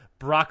bit,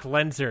 Brock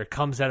Lesnar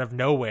comes out of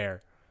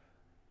nowhere.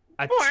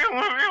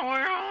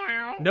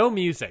 No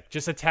music,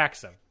 just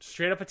attacks him.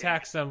 Straight up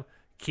attacks him.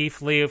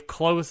 Keith Lee of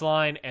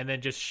clothesline, and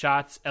then just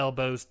shots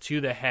elbows to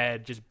the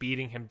head, just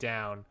beating him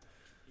down.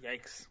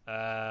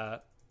 Yikes.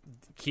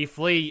 Keith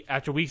Lee,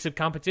 after weeks of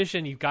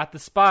competition, you got the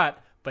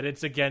spot, but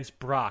it's against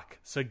Brock,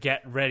 so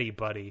get ready,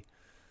 buddy.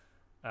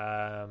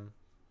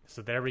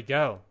 So there we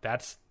go.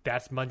 That's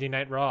Monday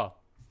Night Raw.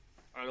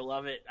 I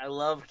love it. I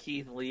love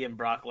Keith Lee and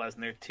Brock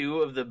Lesnar, two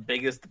of the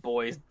biggest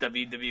boys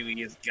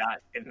WWE has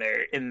got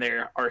in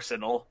their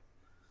arsenal.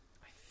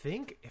 I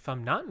think, if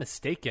I'm not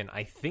mistaken,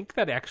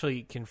 that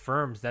actually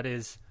confirms that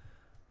is,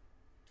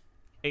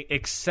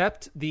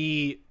 except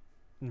the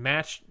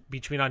match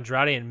between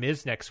Andrade and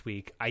Miz next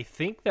week, I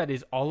think that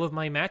is all of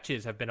my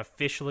matches have been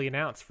officially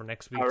announced for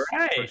next week.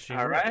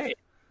 All right.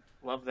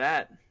 Love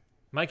that.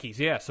 Mikey's,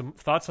 yeah. Some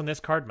thoughts on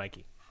this card,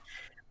 Mikey?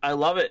 I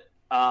love it.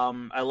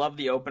 I love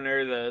the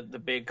opener, the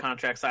big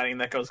contract signing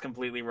that goes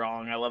completely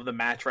wrong. I love the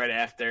match right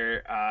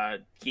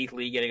after. Keith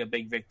Lee getting a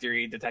big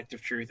victory.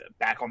 Detective Truth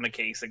back on the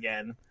case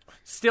again.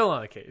 Still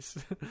on the case.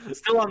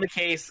 Still on the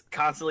case.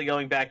 Constantly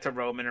going back to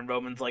Roman, and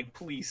Roman's like,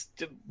 please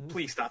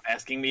stop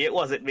asking me. It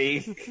wasn't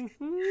me.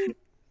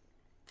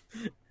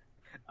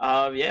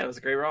 Yeah, it was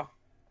a great Raw.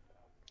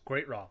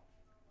 Great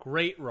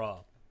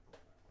Raw.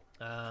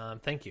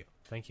 Thank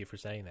you for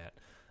saying that.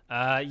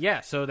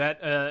 Yeah, so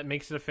that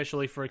makes it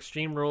officially for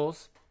Extreme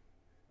Rules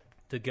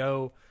to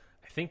go.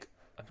 I think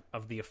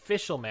of the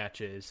official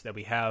matches that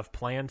we have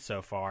planned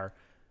so far,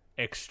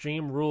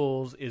 Extreme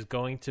Rules is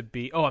going to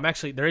be...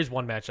 there is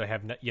one match I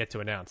have yet to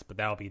announce, but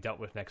that'll be dealt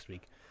with next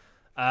week.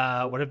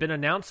 What have been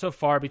announced so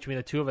far between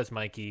the two of us,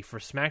 Mikey, for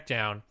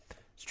SmackDown,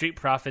 Street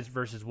Profits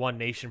versus One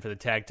Nation for the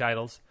tag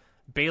titles,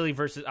 Bayley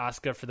versus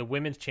Asuka for the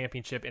Women's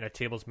Championship in a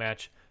tables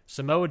match,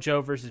 Samoa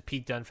Joe versus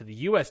Pete Dunne for the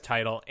U.S.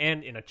 title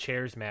and in a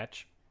chairs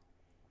match.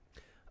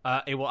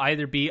 It will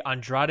either be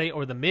Andrade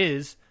or The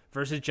Miz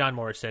versus John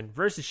Morrison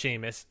versus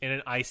Sheamus in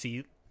an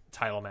IC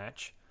title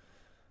match.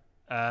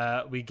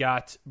 We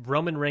got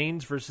Roman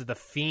Reigns versus The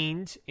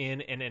Fiend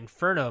in an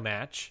Inferno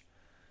match.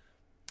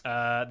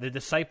 The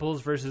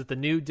Disciples versus The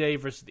New Day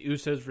versus the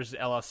Usos versus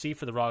LLC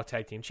for the Raw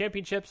Tag Team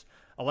Championships.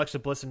 Alexa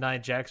Bliss and Nia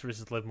Jax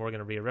versus Liv Morgan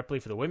and Rhea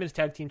Ripley for the Women's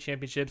Tag Team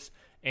Championships.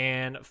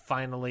 And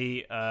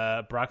finally,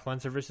 Brock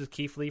Lesnar versus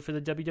Keith Lee for the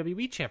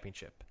WWE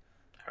Championship.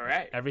 All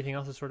right. Everything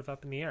else is sort of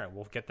up in the air.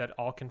 We'll get that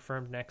all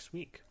confirmed next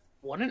week.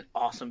 What an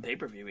awesome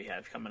pay-per-view we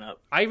have coming up.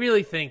 I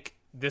really think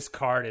this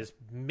card is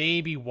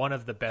maybe one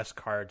of the best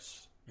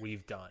cards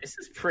we've done. This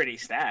is pretty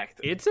stacked.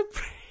 It's a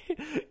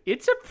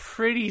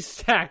pretty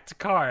stacked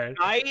card.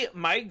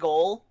 My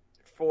goal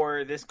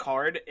for this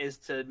card is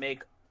to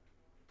make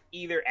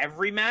either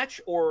every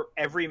match or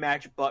every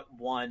match but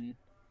one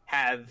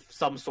have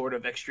some sort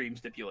of extreme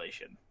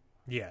stipulation.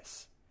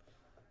 Yes.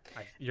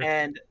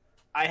 And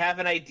I have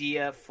an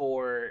idea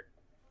for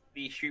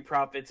the Street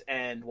Profits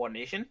and One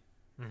Nation.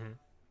 Mm-hmm.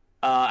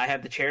 I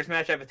have the chairs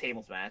match. I have a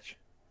tables match.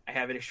 I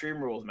have an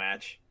Extreme Rules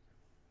match.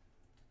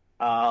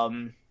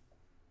 And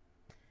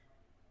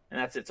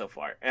that's it so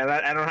far. And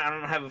I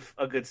don't have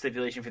a good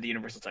stipulation for the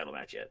Universal title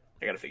match yet.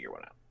 I got to figure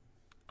one out.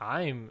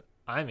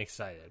 I'm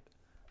excited.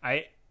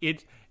 I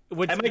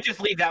might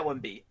just leave that one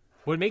be.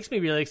 What makes me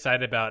really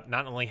excited about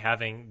not only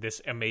having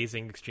this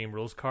amazing Extreme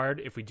Rules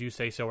card, if we do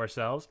say so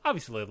ourselves,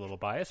 obviously a little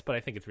biased, but I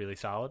think it's really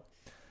solid.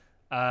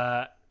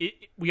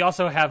 We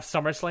also have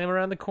SummerSlam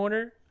around the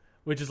corner,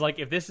 which is like,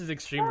 if this is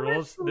Extreme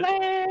Rules,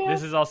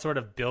 this is all sort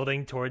of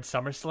building towards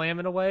SummerSlam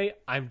in a way.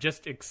 I'm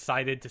just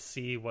excited to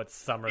see what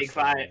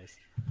SummerSlam is.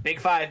 Big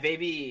Five,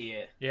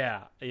 baby.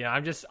 Yeah.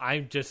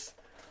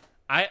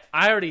 I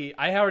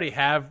already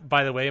have,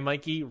 by the way,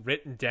 Mikey,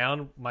 written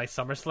down my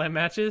SummerSlam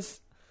matches.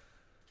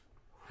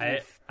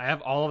 I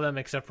have all of them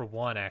except for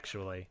one,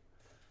 actually.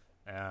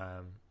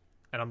 And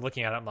I'm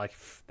looking at it, I'm like,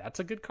 that's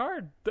a good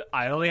card.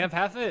 I only have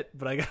half it,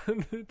 but I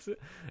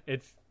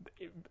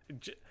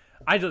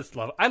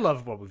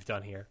love what we've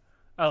done here.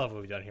 I love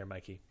what we've done here,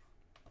 Mikey.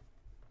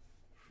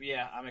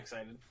 Yeah, I'm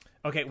excited.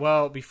 Okay,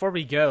 well, before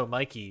we go,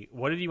 Mikey,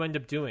 what did you end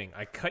up doing?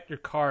 I cut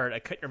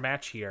your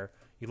match here.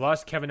 You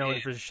lost Kevin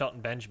Owens versus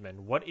Shelton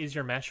Benjamin. What is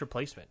your match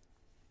replacement?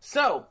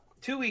 So,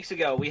 2 weeks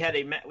ago, we had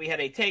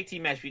a tag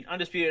team match between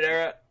Undisputed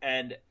Era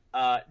and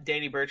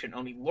Danny Burch and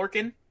Oney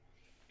Lorcan.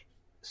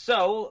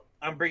 So,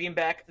 I'm bringing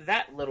back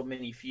that little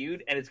mini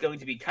feud, and it's going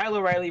to be Kyle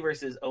O'Reilly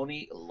versus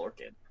Oney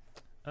Lorcan.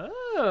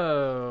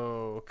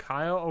 Oh,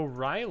 Kyle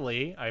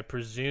O'Reilly. I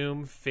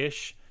presume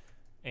Fish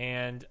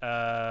and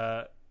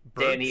Burch.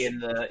 Danny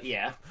and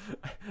yeah.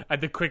 I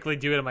had to quickly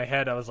do it in my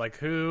head. I was like,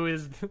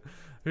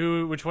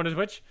 which one is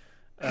which?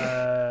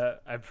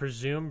 I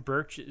presume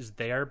Burch is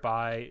there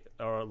by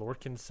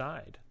Lorcan's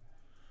side.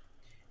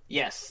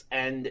 Yes,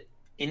 and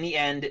in the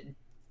end,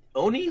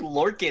 Oney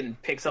Lorcan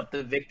picks up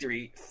the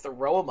victory.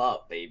 Throw him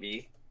up,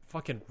 baby.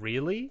 Fucking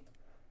really?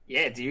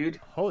 Yeah, dude.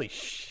 Holy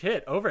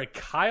shit! Over at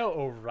Kyle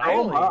Throw him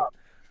O'Reilly. up.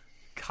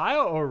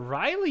 Kyle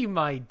O'Reilly,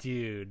 my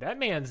dude. That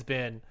man's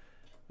been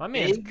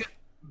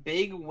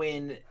Big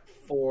win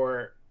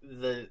for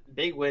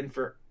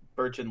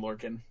Burch and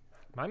Lorcan.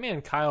 My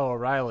man Kyle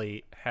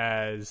O'Reilly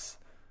has.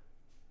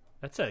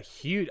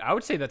 I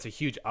would say that's a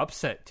huge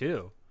upset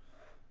too.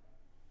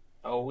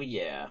 Oh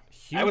yeah,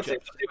 Huge I would say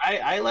so too.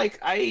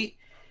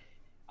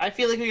 I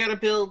feel like we gotta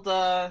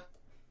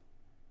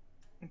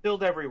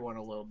build everyone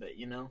a little bit,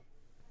 you know.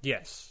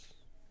 Yes,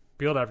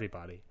 build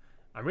everybody.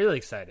 I'm really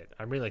excited.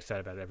 I'm really excited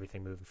about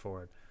everything moving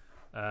forward,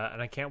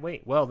 and I can't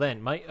wait. Well,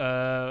 then,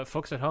 my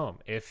folks at home,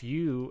 if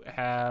you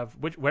have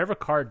whatever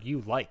card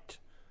you liked,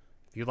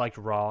 if you liked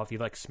Raw, if you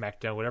liked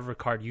SmackDown, whatever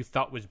card you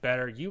thought was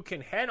better, you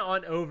can head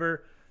on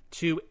over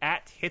to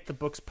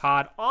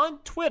 @HitTheBooksPod on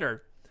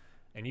Twitter,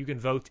 and you can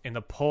vote in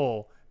the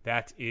poll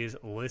that is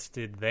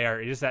listed there.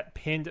 It is that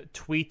pinned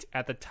tweet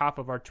at the top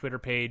of our Twitter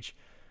page,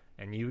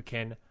 and you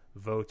can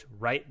vote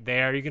right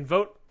there. You can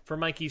vote for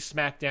Mikey's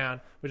SmackDown,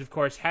 which of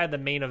course had the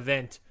main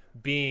event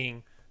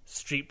being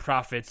Street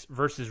Profits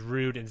versus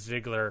Rude and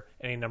Ziggler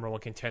in a number one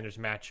contenders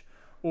match,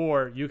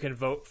 or you can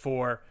vote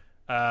for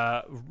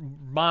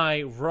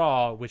my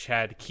Raw, which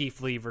had Keith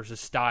Lee versus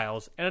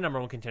Styles and a number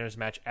one contenders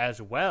match as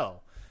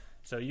well.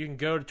 So you can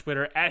go to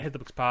Twitter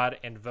 @HitTheBooksPod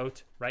and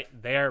vote right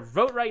there.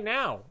 Vote right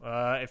now.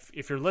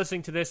 If you're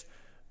listening to this,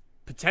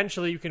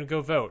 potentially you can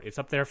go vote. It's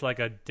up there for like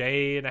a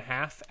day and a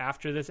half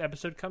after this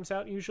episode comes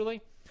out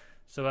usually.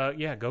 So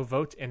yeah, go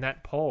vote in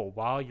that poll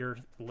while you're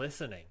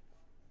listening.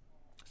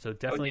 So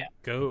definitely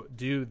go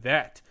do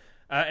that.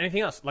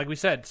 Anything else? Like we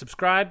said,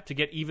 subscribe to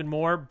get even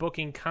more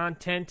booking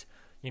content.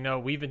 You know,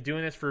 we've been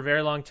doing this for a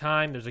very long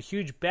time. There's a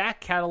huge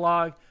back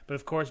catalog, but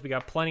of course we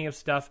got plenty of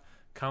stuff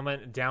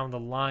coming down the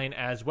line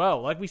as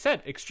well. Like we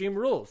said, Extreme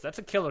Rules. That's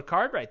a killer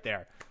card right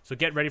there. So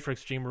get ready for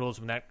Extreme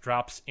Rules when that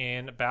drops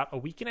in about a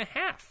week and a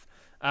half.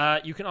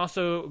 You can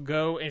also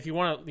go, if you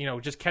want to,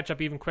 just catch up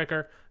even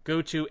quicker,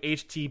 go to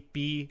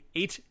HTB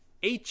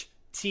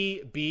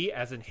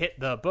as in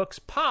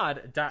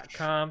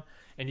hitthebookspod.com,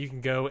 and you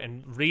can go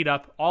and read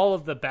up all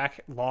of the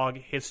backlog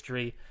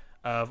history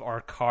of our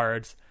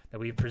cards that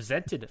we've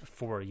presented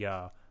for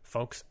ya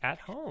folks at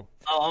home.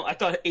 Oh, I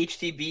thought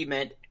HTB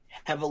meant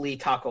Heavily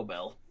Taco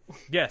Bell.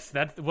 Yes,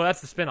 that's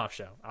the spin-off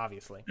show,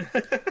 obviously.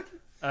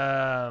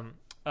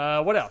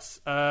 What else?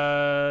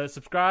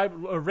 Subscribe,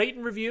 rate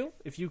and review.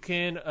 If you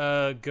can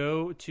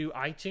go to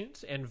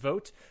iTunes and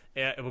vote,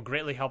 it will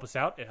greatly help us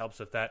out. It helps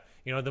with that.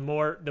 The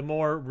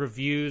more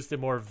reviews, the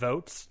more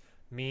votes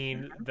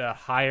mean the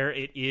higher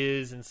it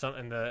is in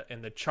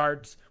the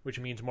charts, which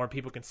means more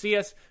people can see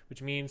us,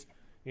 which means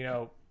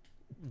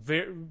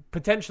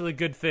potentially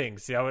good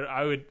things. I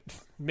would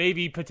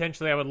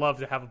love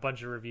to have a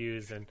bunch of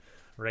reviews and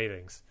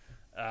ratings.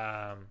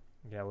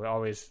 We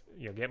always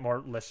get more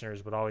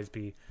listeners. Would always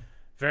be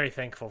very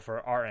thankful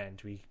for our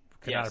end. We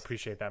could not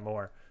appreciate that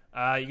more.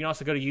 You can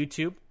also go to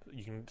YouTube.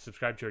 You can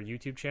subscribe to our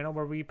YouTube channel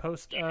where we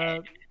post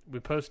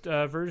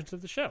versions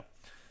of the show.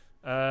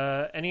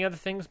 Any other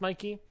things,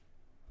 Mikey?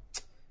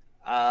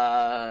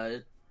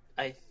 I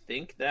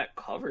think that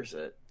covers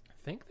it.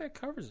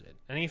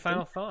 Any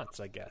final thoughts,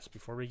 I guess,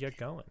 before we get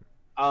going?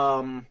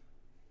 I'm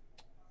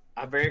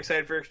very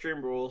excited for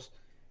Extreme Rules.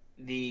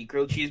 The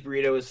grilled cheese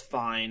burrito is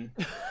fine.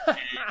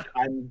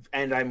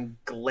 and I'm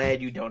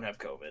glad you don't have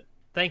COVID.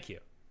 Thank you.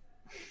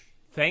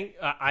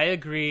 I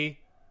agree.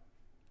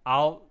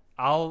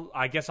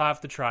 I guess I'll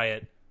have to try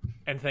it.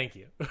 And thank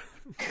you.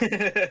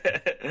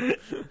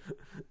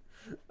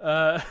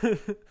 I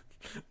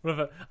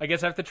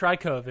guess I have to try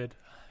COVID.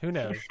 Who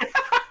knows?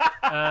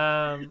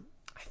 I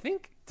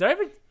think I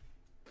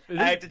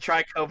have to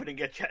try COVID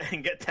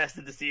and get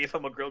tested to see if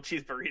I'm a grilled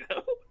cheese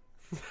burrito.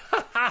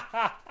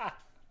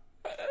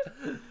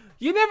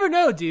 You never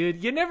know,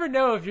 dude. You never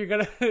know if you're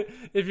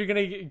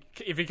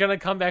gonna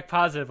come back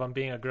positive on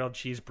being a grilled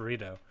cheese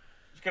burrito.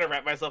 Just gonna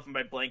wrap myself in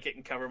my blanket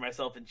and cover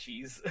myself in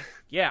cheese.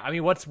 Yeah, I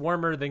mean, what's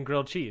warmer than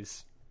grilled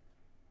cheese?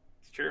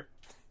 It's true.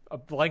 A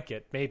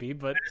blanket, maybe,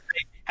 but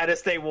how to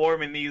stay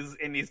warm in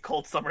these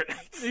cold summer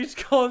nights.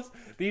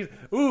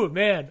 Ooh,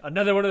 man,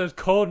 another one of those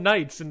cold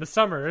nights in the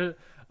summer.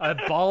 A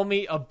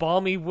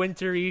balmy,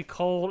 wintry,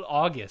 cold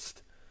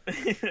August.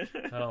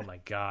 Oh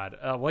my God.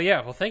 Well,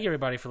 yeah. Well, thank you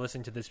everybody for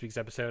listening to this week's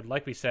episode.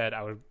 Like we said,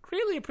 I would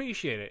greatly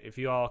appreciate it if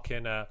you all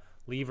can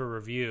leave a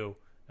review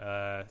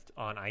on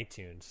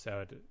iTunes.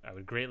 So I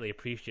would greatly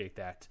appreciate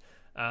that.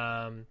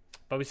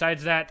 But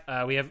besides that,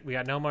 we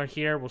got no more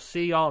here. We'll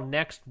see y'all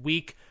next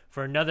week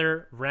for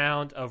another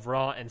round of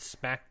Raw and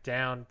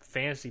SmackDown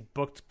fantasy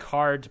booked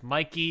cards.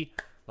 Mikey,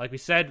 like we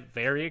said,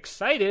 very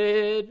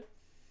excited.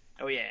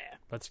 Oh yeah.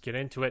 Let's get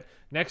into it.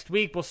 Next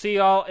week, we'll see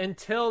y'all.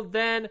 Until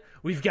then,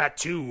 we've got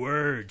 2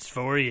 words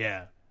for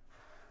you.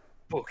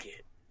 Book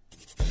it.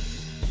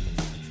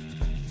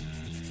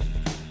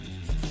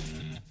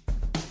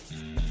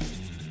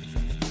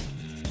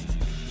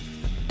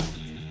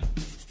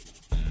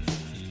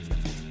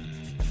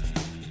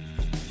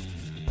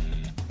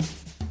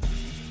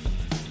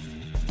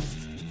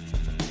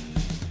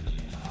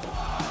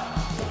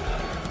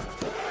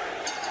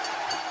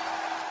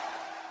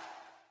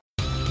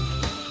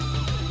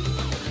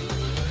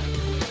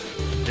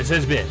 This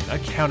has been a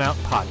Count Out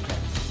Podcast.